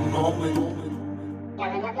another moment.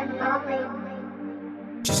 Got another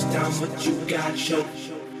moment. Just down what you got, yo.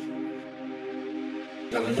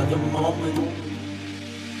 Got another moment.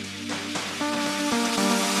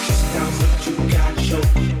 Just down what you got, yo.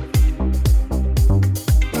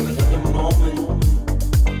 Got another moment.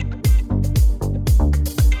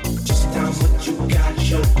 Just down what you got,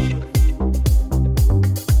 yo.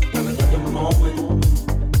 Got another moment. Just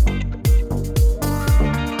down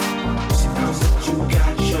what you got,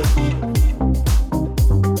 yo.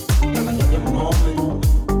 Got another moment.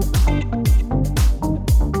 Just down what you got, yo. Got another moment.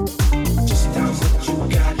 Just down what you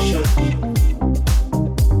got, yo.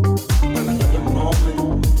 Got another moment.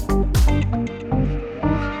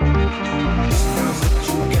 Just down what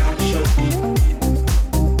you got, yo. Got another moment. Just down what you got, yo.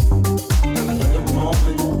 Got another moment.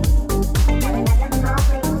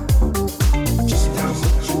 Just down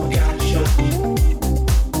what you got, yo.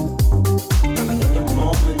 Got another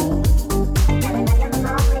moment.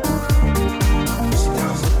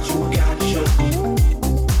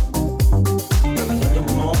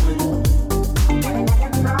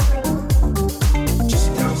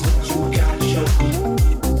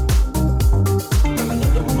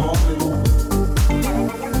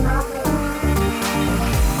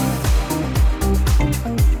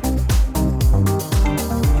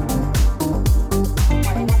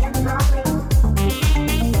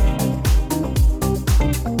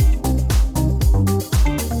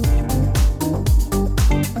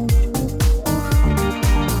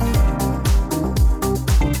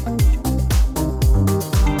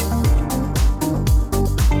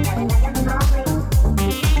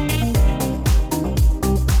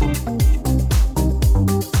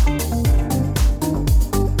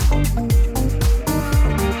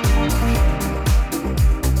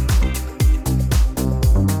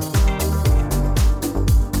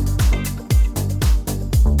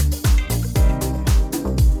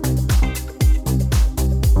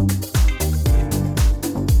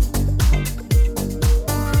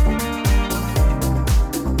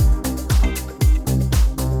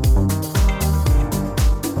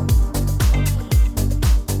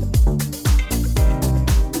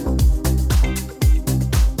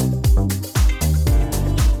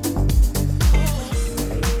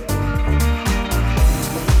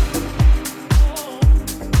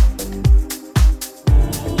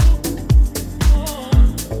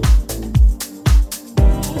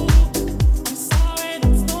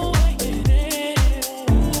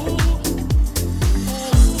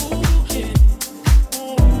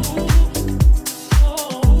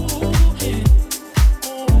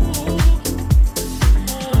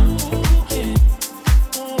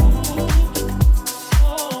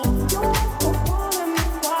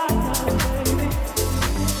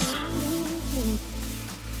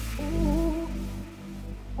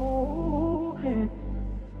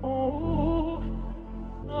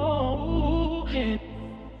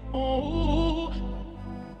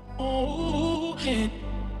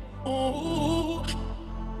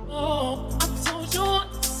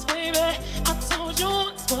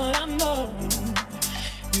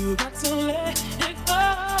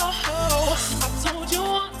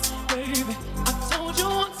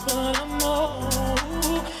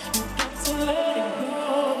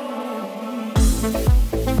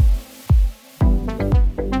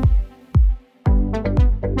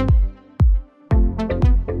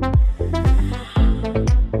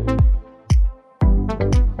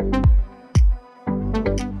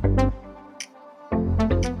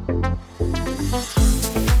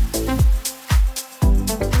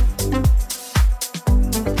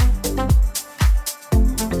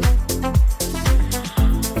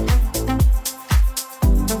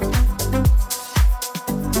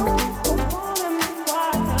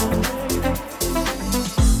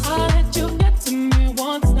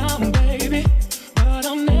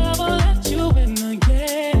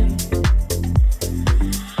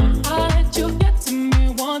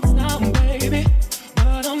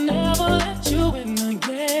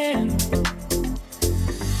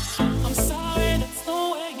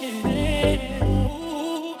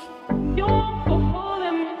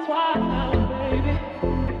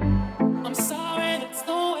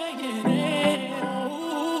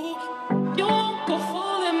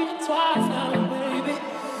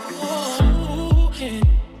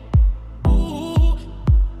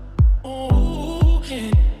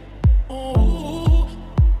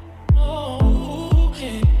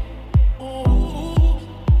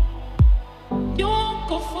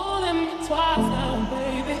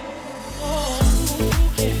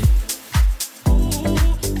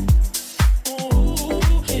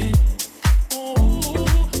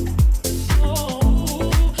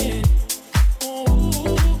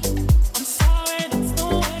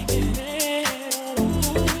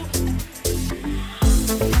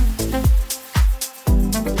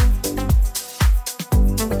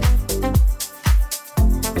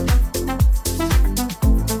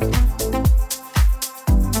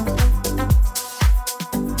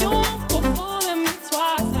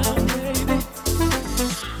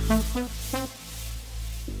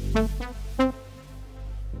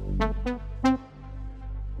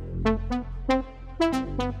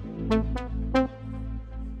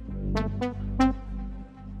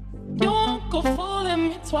 You're fooling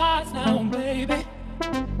me twice now, baby.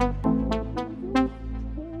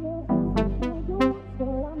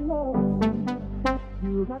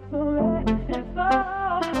 You got to let it go.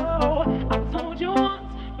 I told you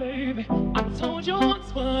once, baby. I told you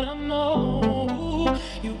once what I know.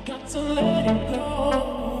 You got to let it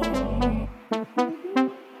go.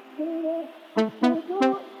 I told you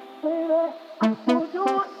once, baby. I told you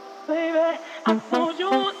once, baby. I told you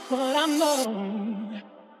once what I know.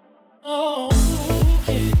 Oh,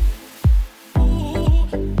 yeah.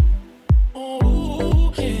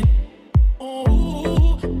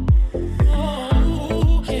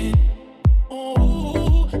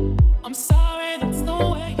 I'm sorry, that's the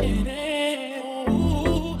way it is.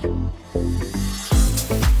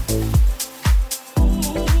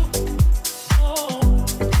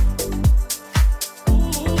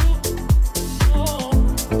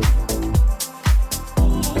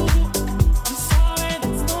 I'm sorry,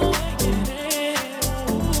 that's the way it is.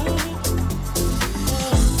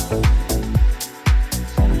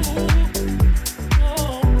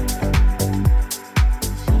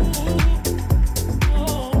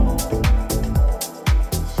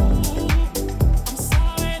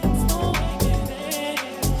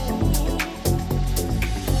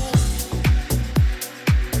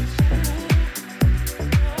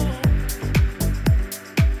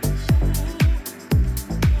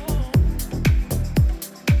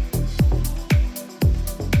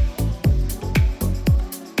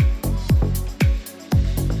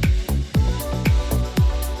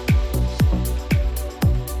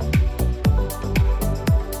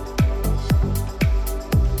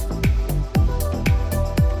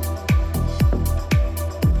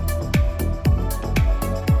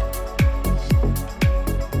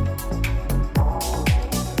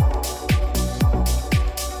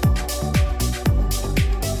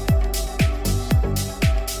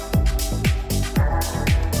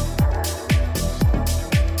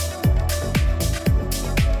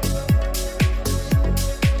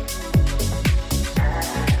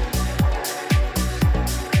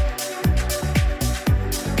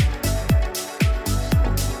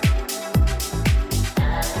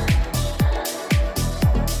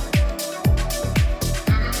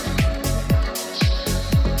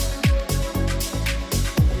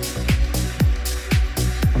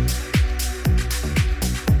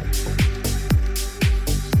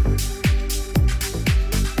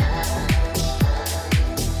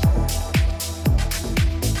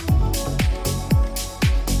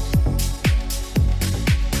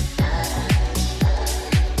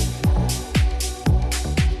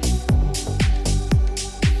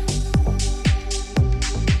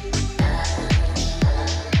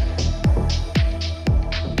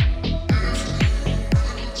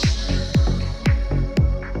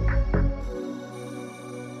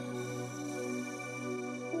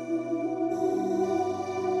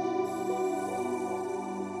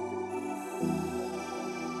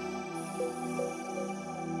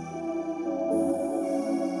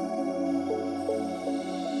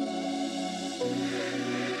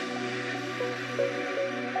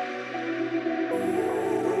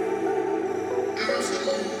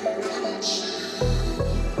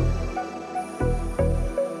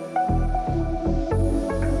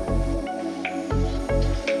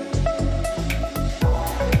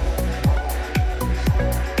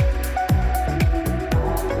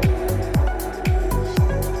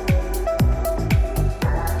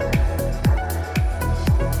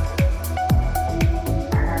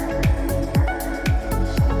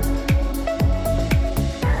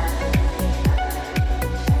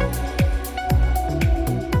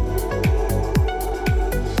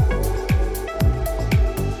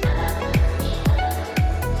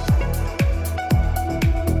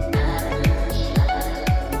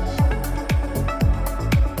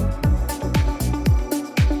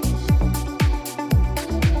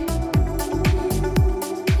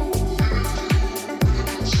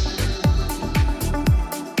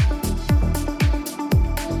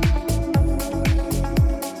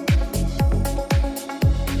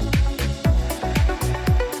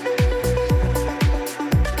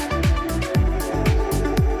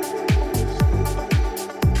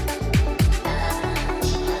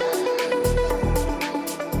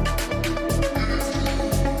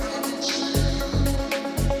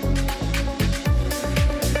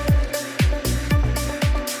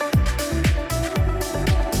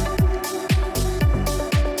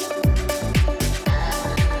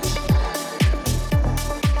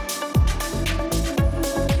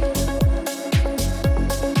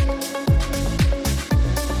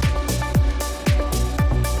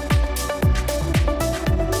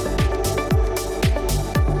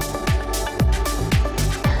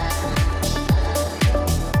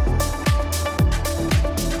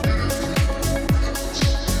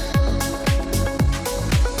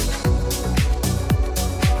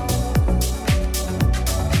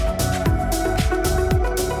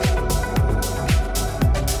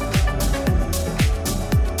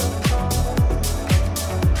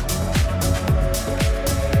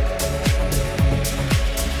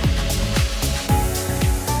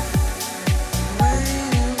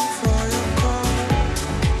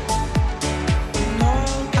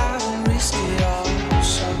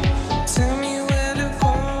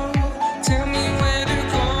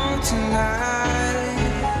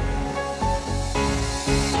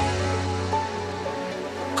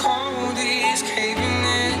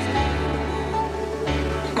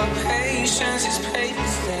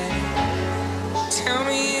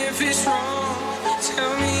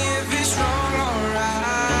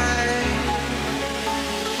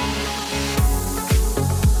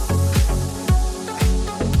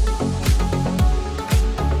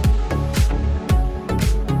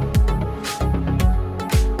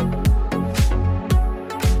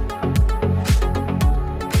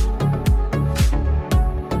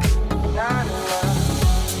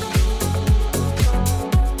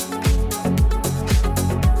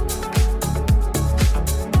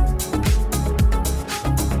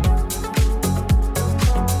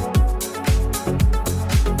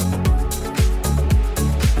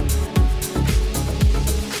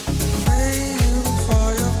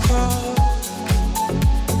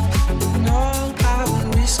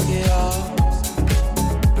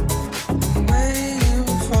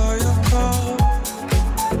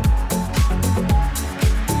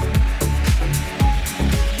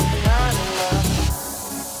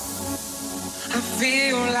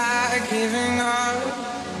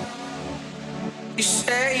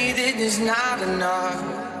 that there's not enough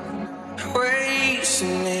ways to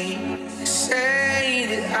me. Say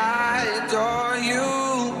that I adore you.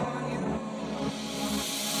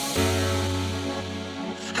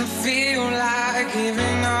 I feel like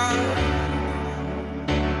giving up.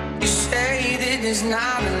 You say that there's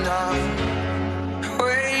not enough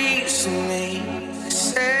ways to me.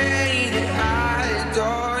 Say that I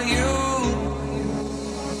adore you.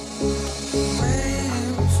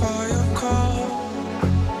 Waiting for your call.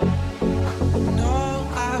 No,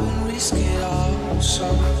 I won't risk it all. So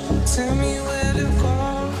tell me where to go.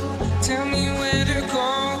 Tell me where to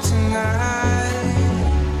go tonight.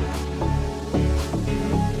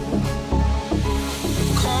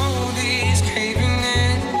 Cold is caving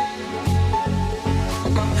in.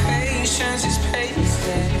 My patience is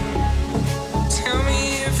pacing. Tell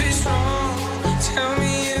me if it's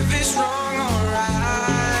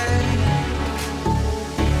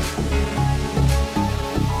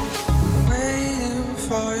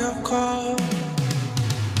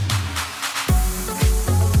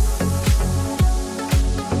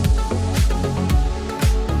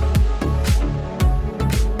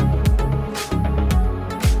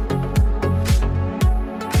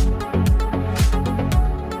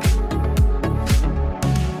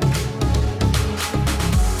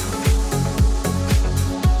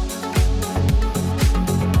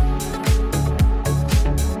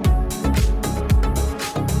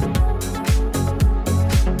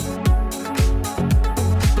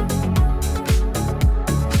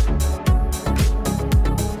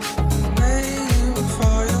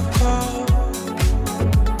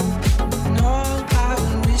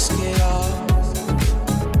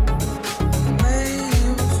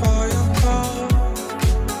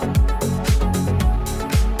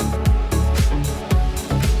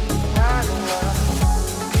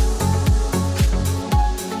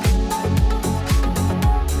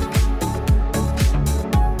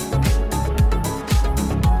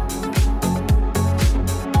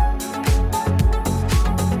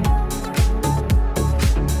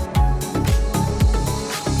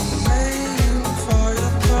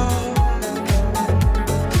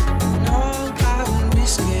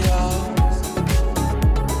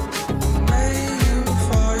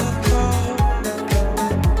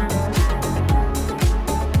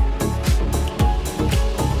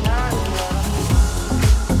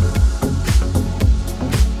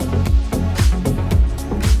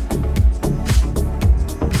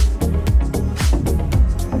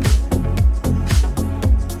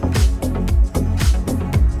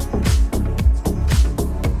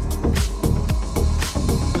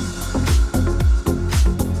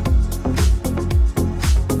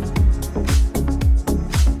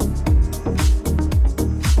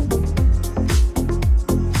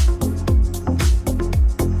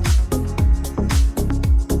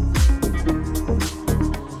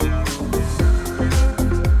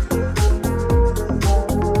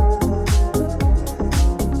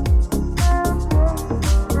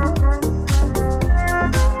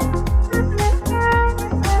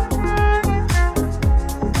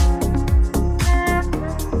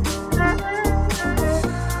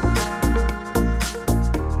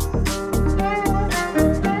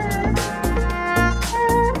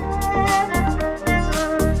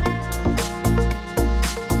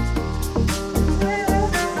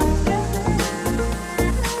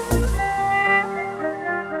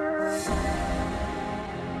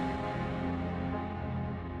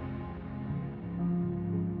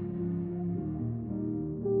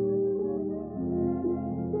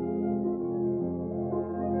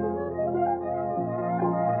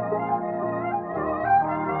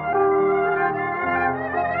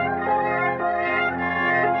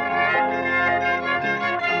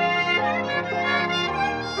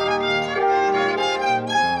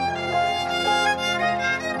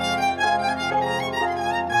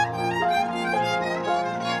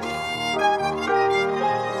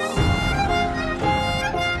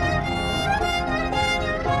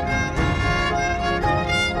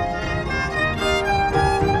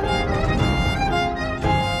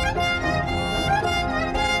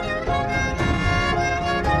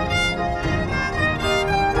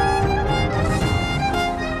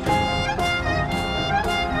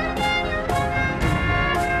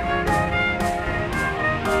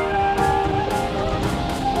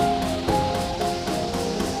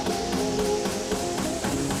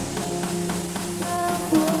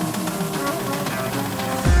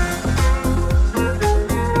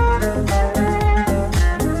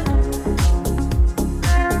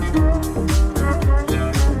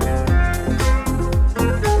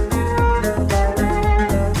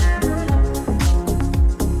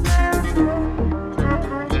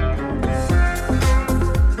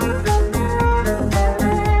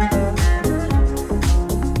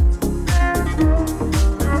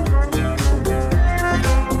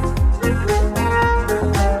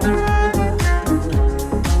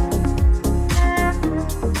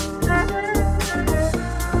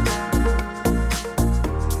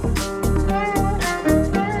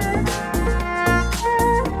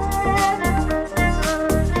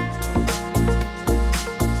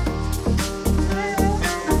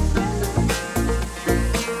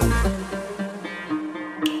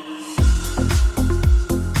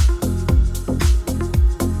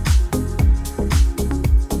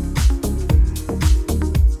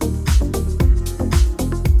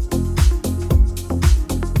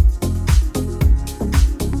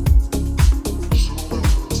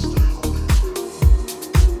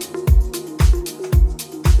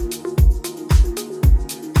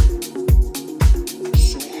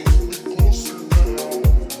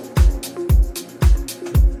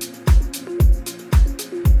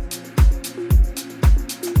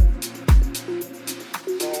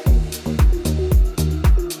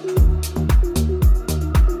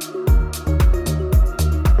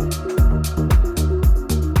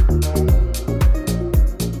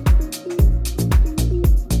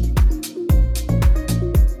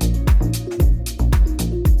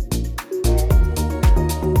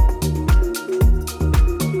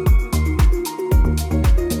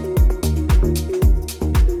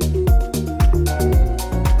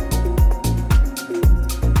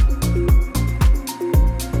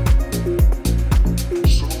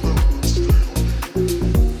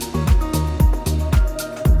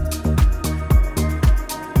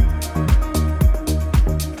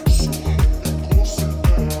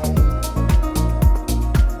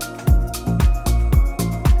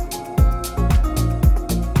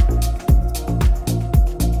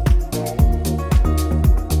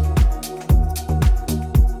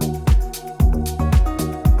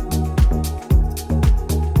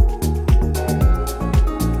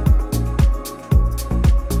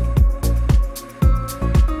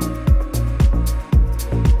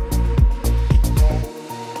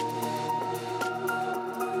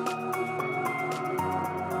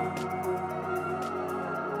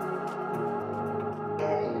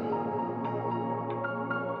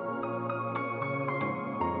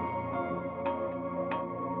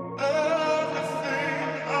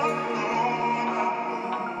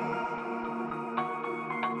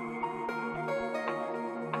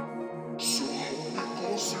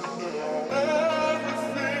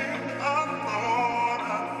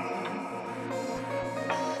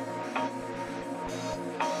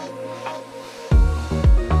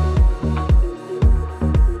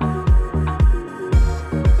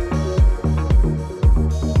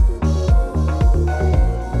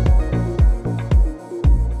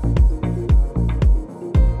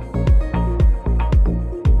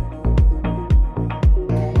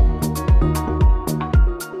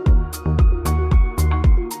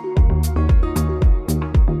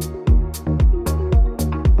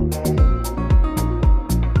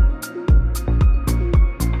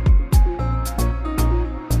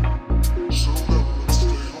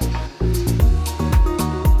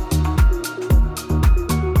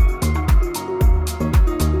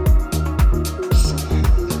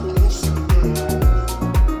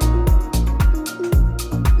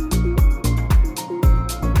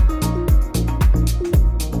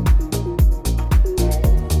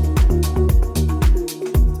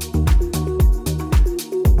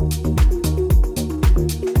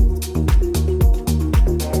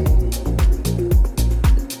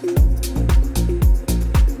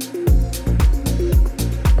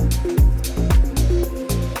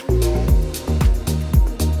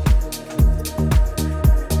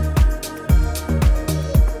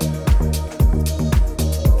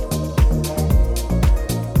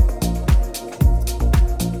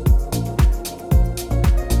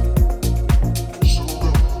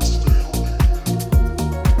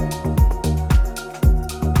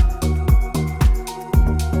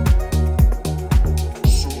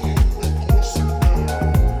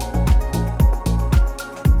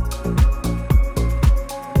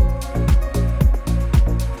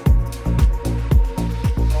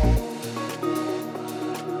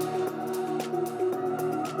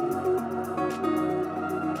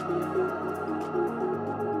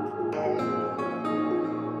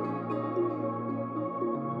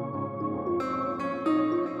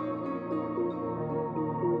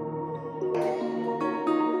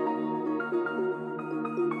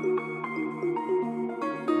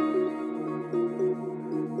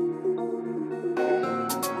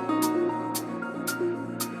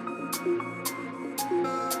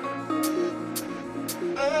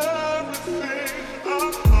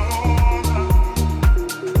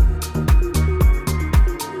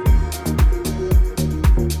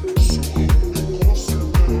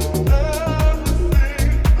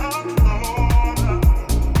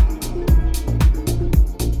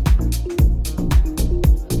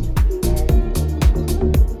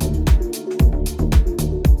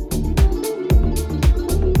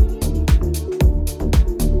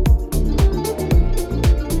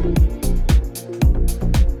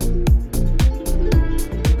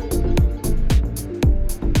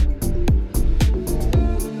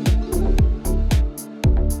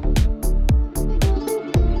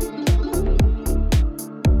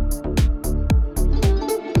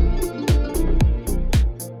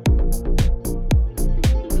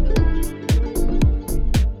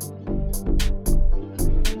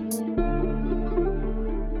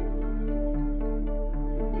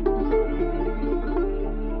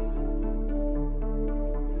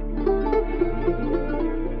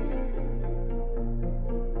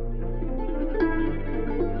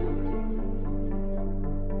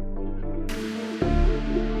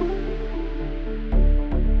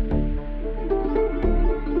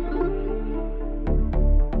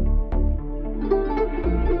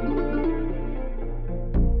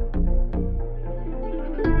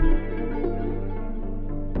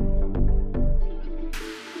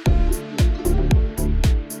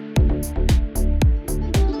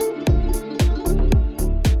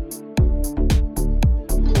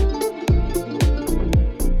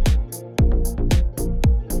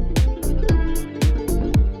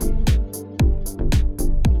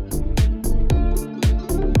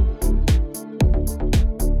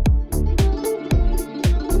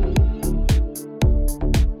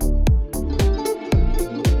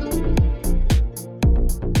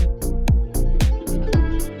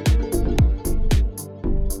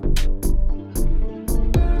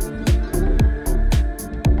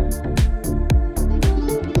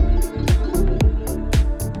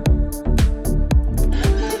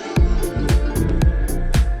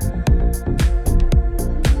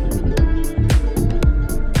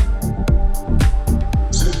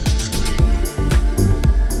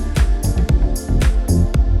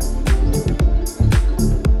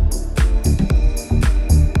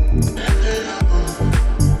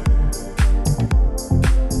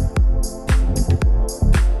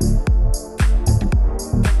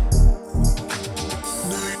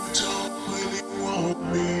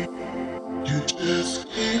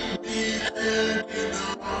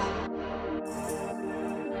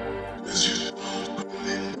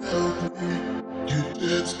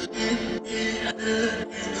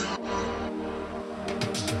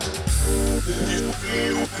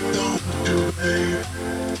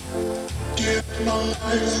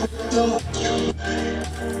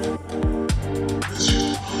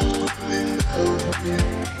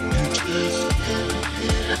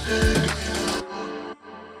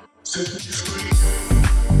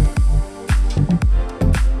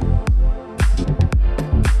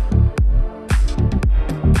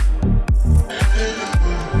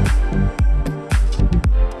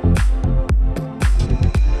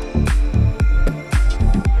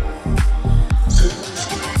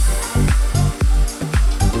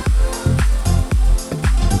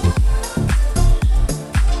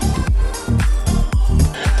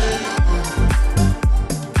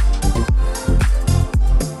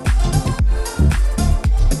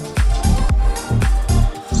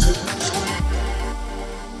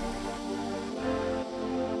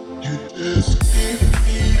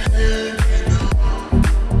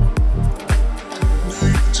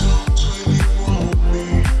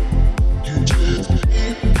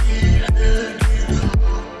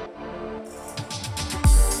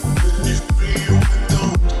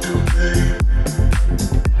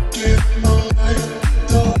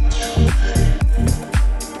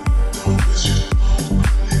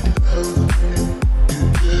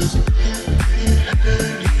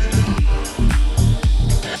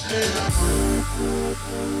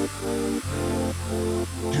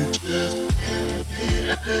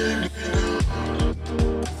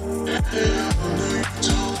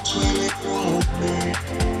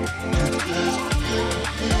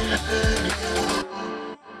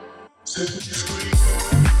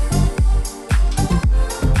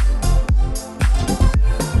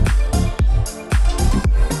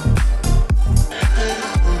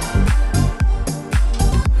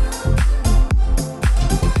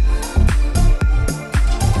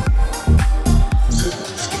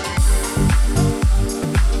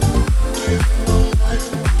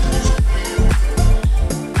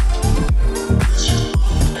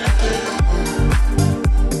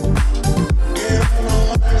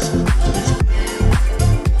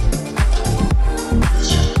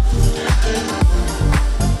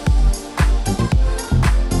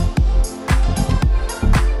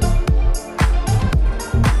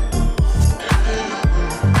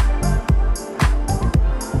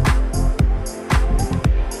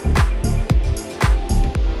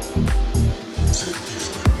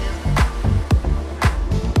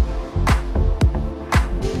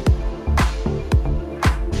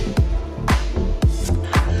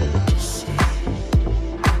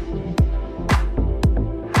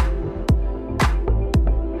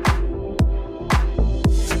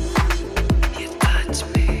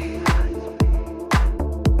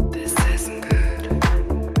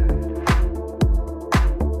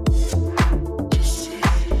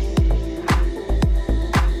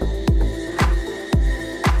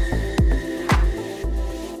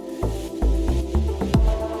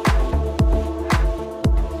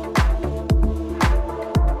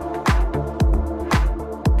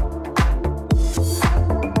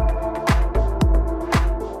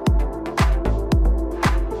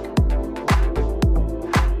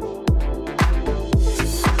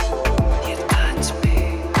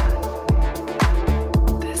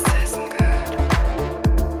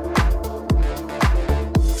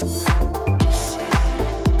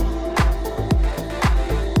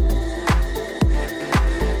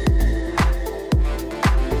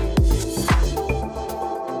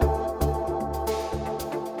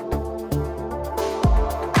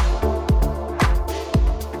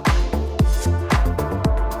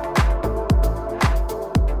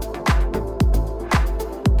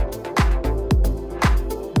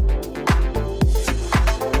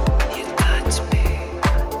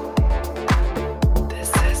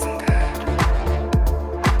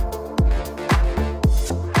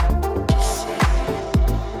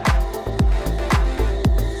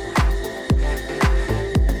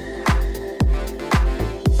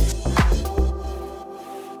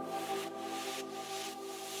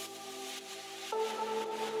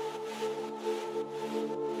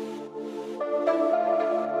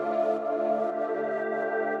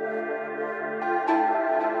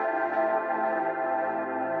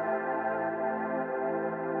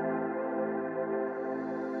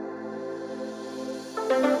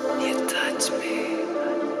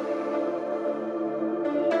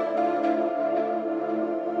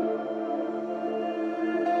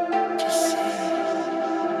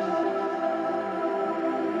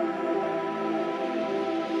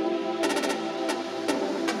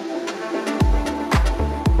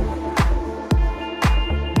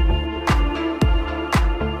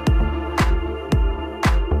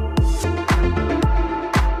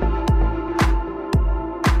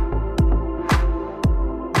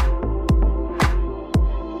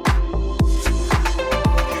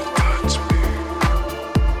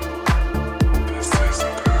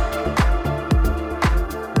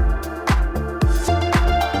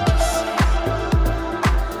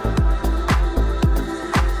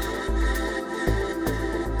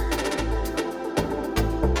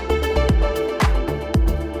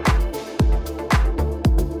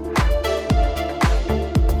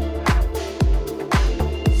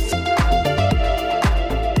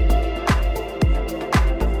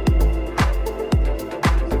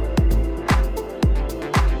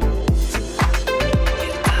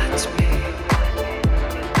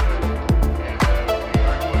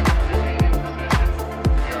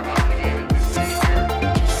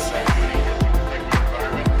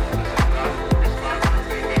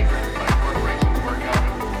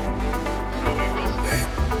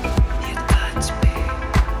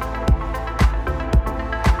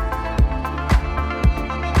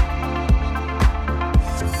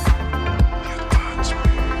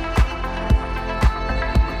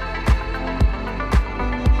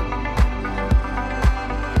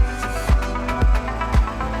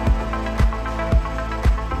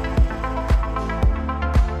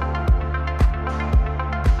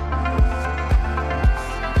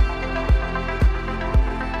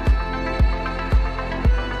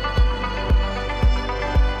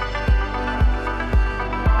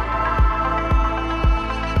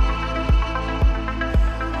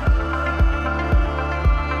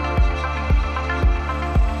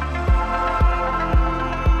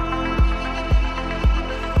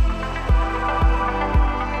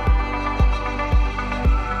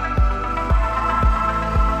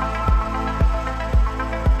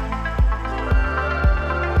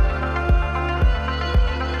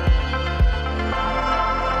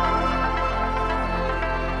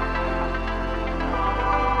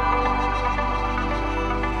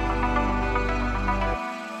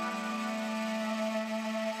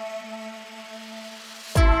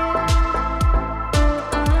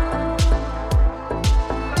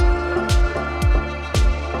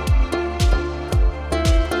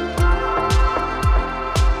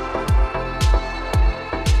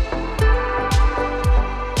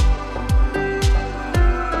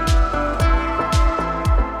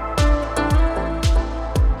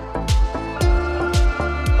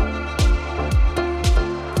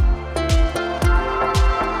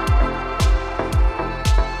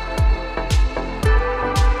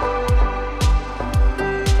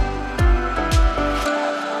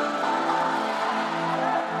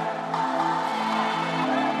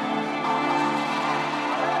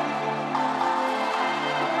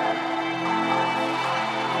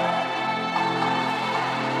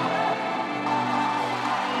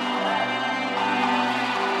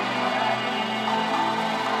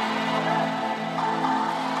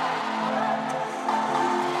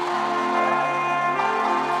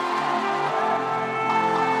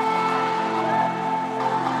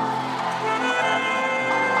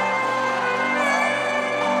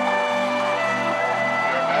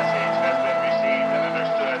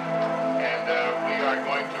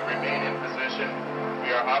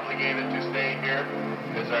are obligated to stay here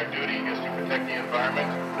as our duty is to protect the environment.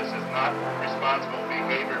 This is not responsible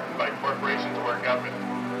behavior by corporations or government.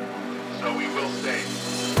 So we will stay.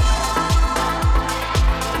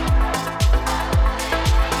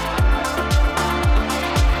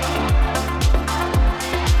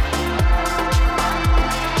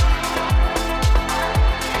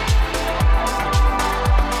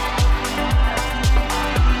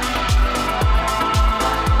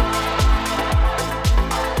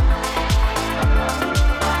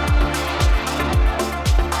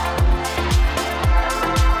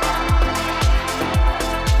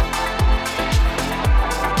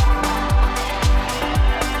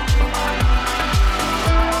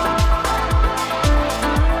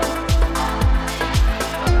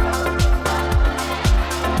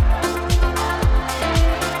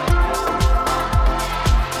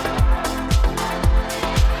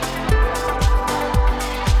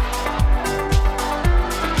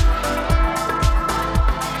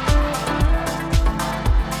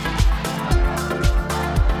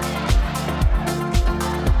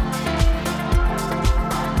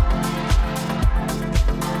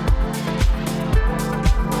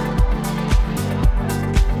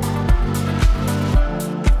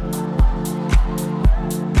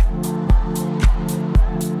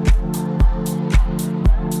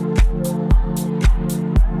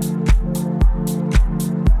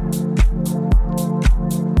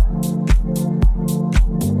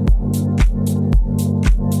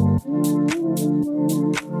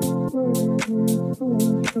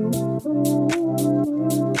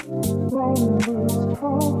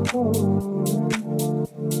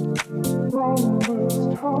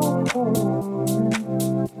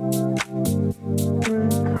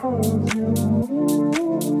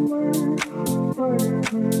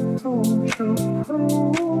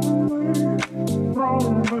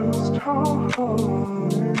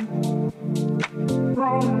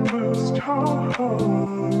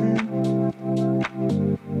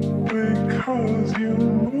 Because you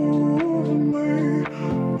move me,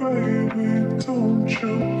 baby, don't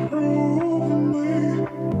you prove me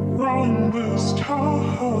wrong this time,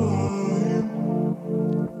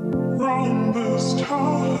 wrong this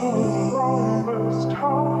time,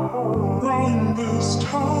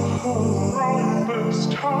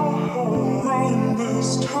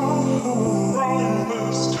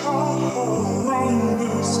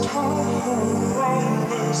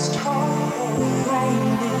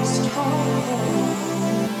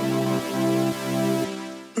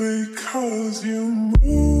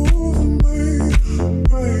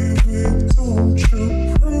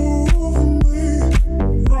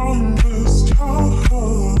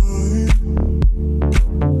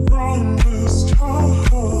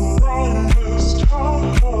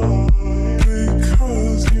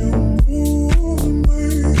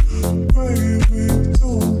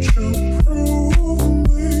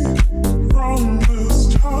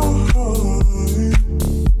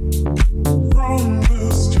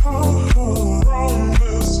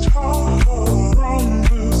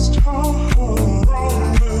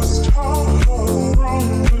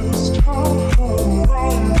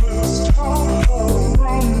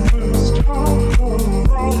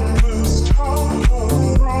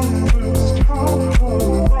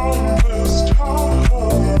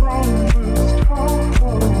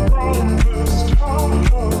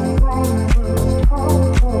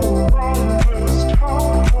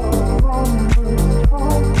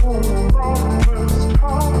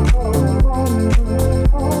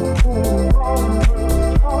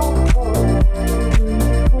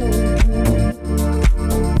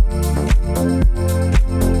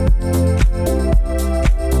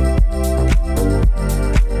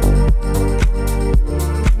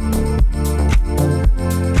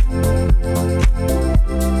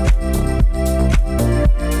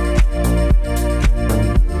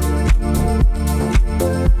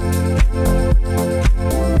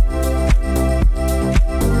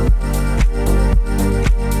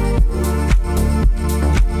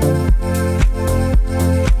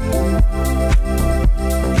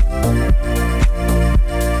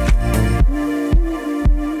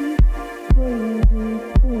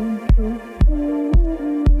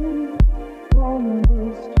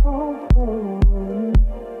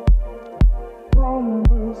 wrong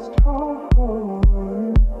this time.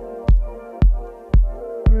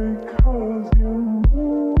 Because you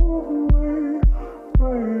move me,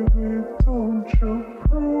 baby, don't you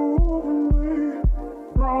prove me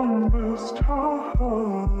wrong this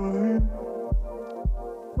time,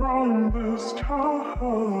 wrong this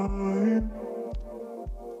time.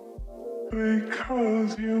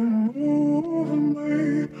 Because you move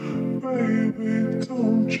me, baby, don't